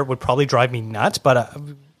for a year would probably drive me nuts, but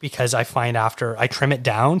because I find after I trim it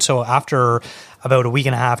down, so after about a week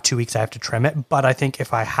and a half, 2 weeks, I have to trim it. But I think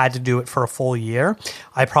if I had to do it for a full year,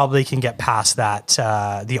 I probably can get past that,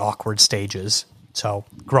 the awkward stages. So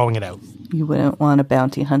growing it out. You wouldn't want a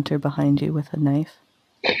bounty hunter behind you with a knife?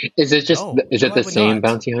 Is it the same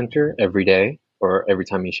bounty hunter every day or every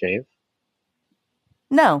time you shave?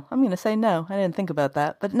 No, I'm going to say no. I didn't think about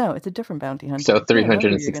that. But no, it's a different bounty hunter. So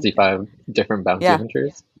 365 different bounty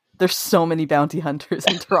hunters? There's so many bounty hunters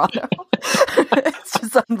in Toronto. It's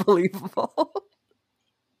just unbelievable.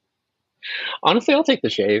 Honestly, I'll take the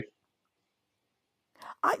shave.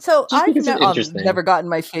 I've never gotten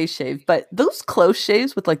my face shaved, but those close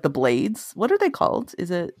shaves with like the blades, what are they called?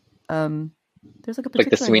 Is it there's like a particular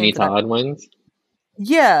like the Sweeney Todd ones?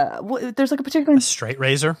 Yeah, there's like a particular straight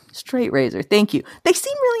razor. Straight razor. Thank you. They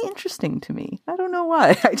seem really interesting to me. I don't know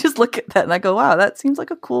why. I just look at that and I go, wow, that seems like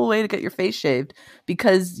a cool way to get your face shaved,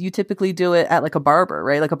 because you typically do it at like a barber,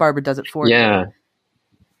 right? Like a barber does it for you.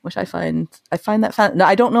 Which I find that fun. Now,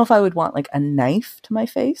 I don't know if I would want like a knife to my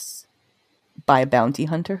face by a bounty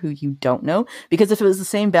hunter who you don't know, because if it was the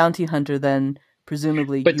same bounty hunter, then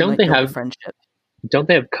presumably but don't they have a friendship? Don't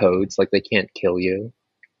they have codes like they can't kill you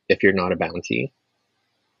if you're not a bounty?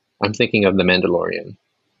 I'm thinking of The Mandalorian.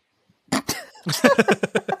 I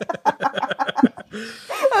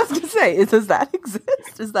was going to say, does that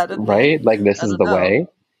exist? Is that a thing? Right? Like, this is the way?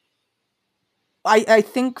 I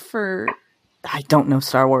think I don't know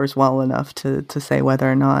Star Wars well enough to say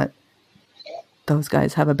whether or not those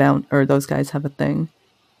guys have those guys have a thing.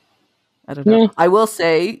 I don't know. Yeah. I will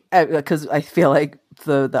say, because I feel like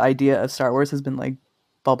the idea of Star Wars has been like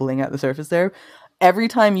bubbling at the surface there. Every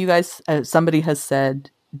time you guys, somebody has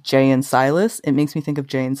said Jay and Silas, it makes me think of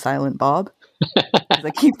Jay and Silent Bob.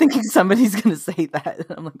 I keep thinking somebody's going to say that.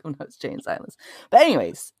 And I'm like, oh no, it's Jay and Silas. But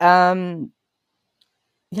anyways, yeah,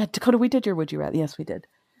 Dakota, we did your Would You Rather. Yes, we did.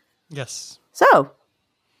 Yes. So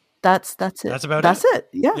that's it. That's it.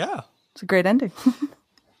 Yeah. Yeah. It's a great ending.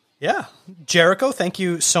 Yeah. Jericho, thank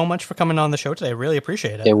you so much for coming on the show today. I really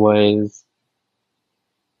appreciate it. It was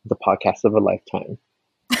the podcast of a lifetime.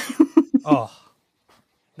 Oh,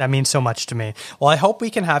 that means so much to me. Well, I hope we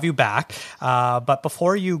can have you back. But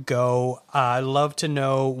before you go, I'd love to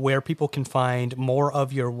know where people can find more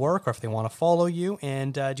of your work, or if they want to follow you.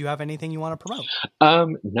 And do you have anything you want to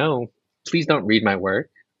promote? No, please don't read my work.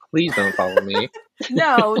 Please don't follow me.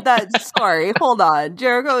 No, sorry. Hold on.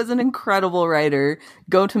 Jericho is an incredible writer.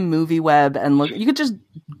 Go to MovieWeb and look. You could just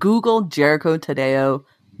Google Jericho Tadeo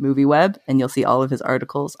MovieWeb and you'll see all of his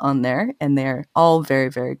articles on there. And they're all very,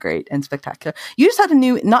 very great and spectacular. You just had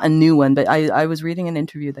not a new one, but I was reading an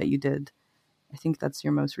interview that you did. I think that's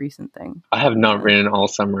your most recent thing. I have not written all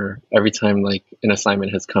summer. Every time like an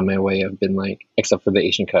assignment has come my way, I've been like, except for the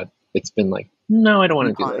Asian cut, it's been like, no, I don't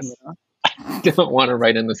want to do this. I don't want to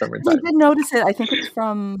write in the summertime. I did notice it. I think it's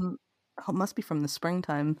it must be from the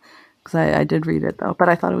springtime, because I did read it though, but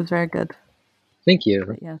I thought it was very good. Thank you.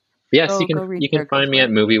 But yeah. Yes, you can find me at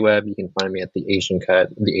MovieWeb. You can find me at the Asian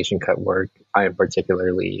Cut work I am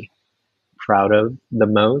particularly proud of the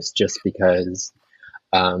most, just because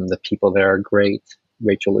the people there are great.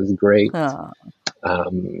 Rachel is great.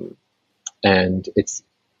 And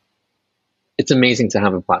it's amazing to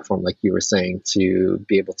have a platform, like you were saying, to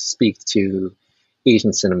be able to speak to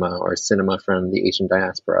Asian cinema or cinema from the Asian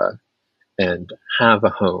diaspora and have a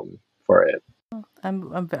home for it.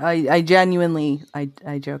 I genuinely,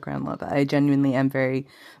 I joke around a lot, but I genuinely am very,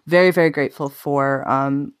 very, very grateful for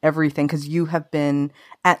everything, because you have been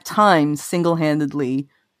at times single-handedly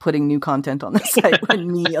putting new content on the site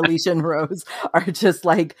when me, Alicia, and Rose are just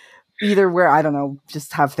like, either where, I don't know,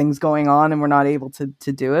 just have things going on and we're not able to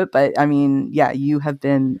do it. But I mean, yeah, you have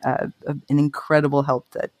been an incredible help,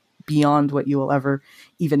 that beyond what you will ever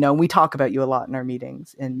even know. We talk about you a lot in our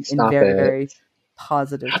meetings in very, very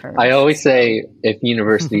positive terms. I always say, if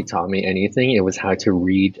university taught me anything, it was how to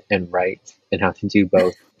read and write and how to do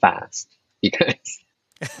both fast, because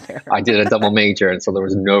I did a double major. And so there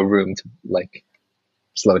was no room to like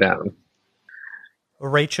slow down.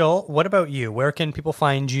 Rachel, what about you? Where can people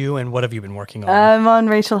find you, and what have you been working on? I'm on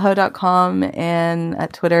rachelho.com and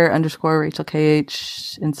at Twitter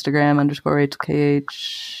 _RachelKH, Instagram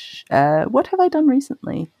 _RachelKH. What have I done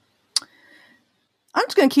recently? I'm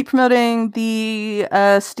just going to keep promoting the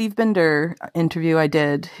Steve Binder interview I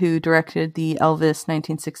did, who directed the Elvis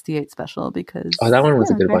 1968 special, because... Oh, that one was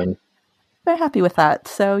a good one. Very happy with that.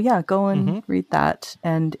 So yeah, go and read that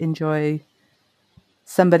and enjoy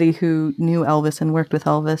somebody who knew Elvis and worked with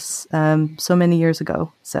Elvis so many years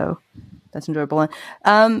ago. So that's enjoyable.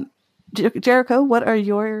 Jericho, what are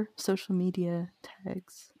your social media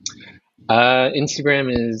tags? Instagram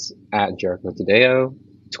is at Jericho Tadeo.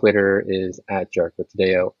 Twitter is at Jericho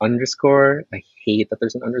Tadeo _ I hate that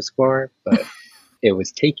there's an underscore, but it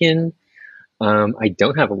was taken. I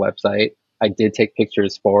don't have a website. I did take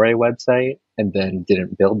pictures for a website and then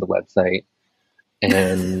didn't build the website.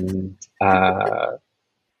 And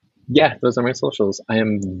yeah, those are my socials. I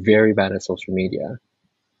am very bad at social media,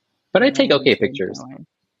 but I take okay pictures.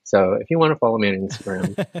 So if you want to follow me on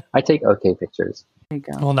Instagram, I take okay pictures. There you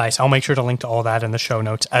go. Well, nice. I'll make sure to link to all that in the show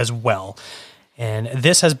notes as well. And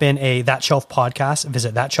this has been a That Shelf podcast.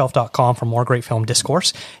 Visit thatshelf.com for more great film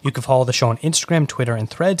discourse. You can follow the show on Instagram, Twitter, and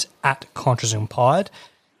Threads at ContraZoomPod.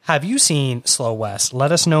 Have you seen Slow West?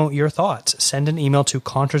 Let us know your thoughts. Send an email to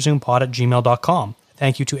contrazoompod@gmail.com.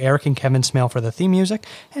 Thank you to Eric and Kevin Smale for the theme music,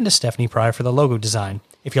 and to Stephanie Pryor for the logo design.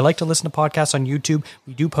 If you like to listen to podcasts on YouTube,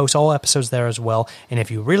 we do post all episodes there as well, and if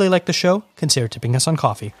you really like the show, consider tipping us on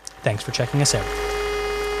coffee. Thanks for checking us out.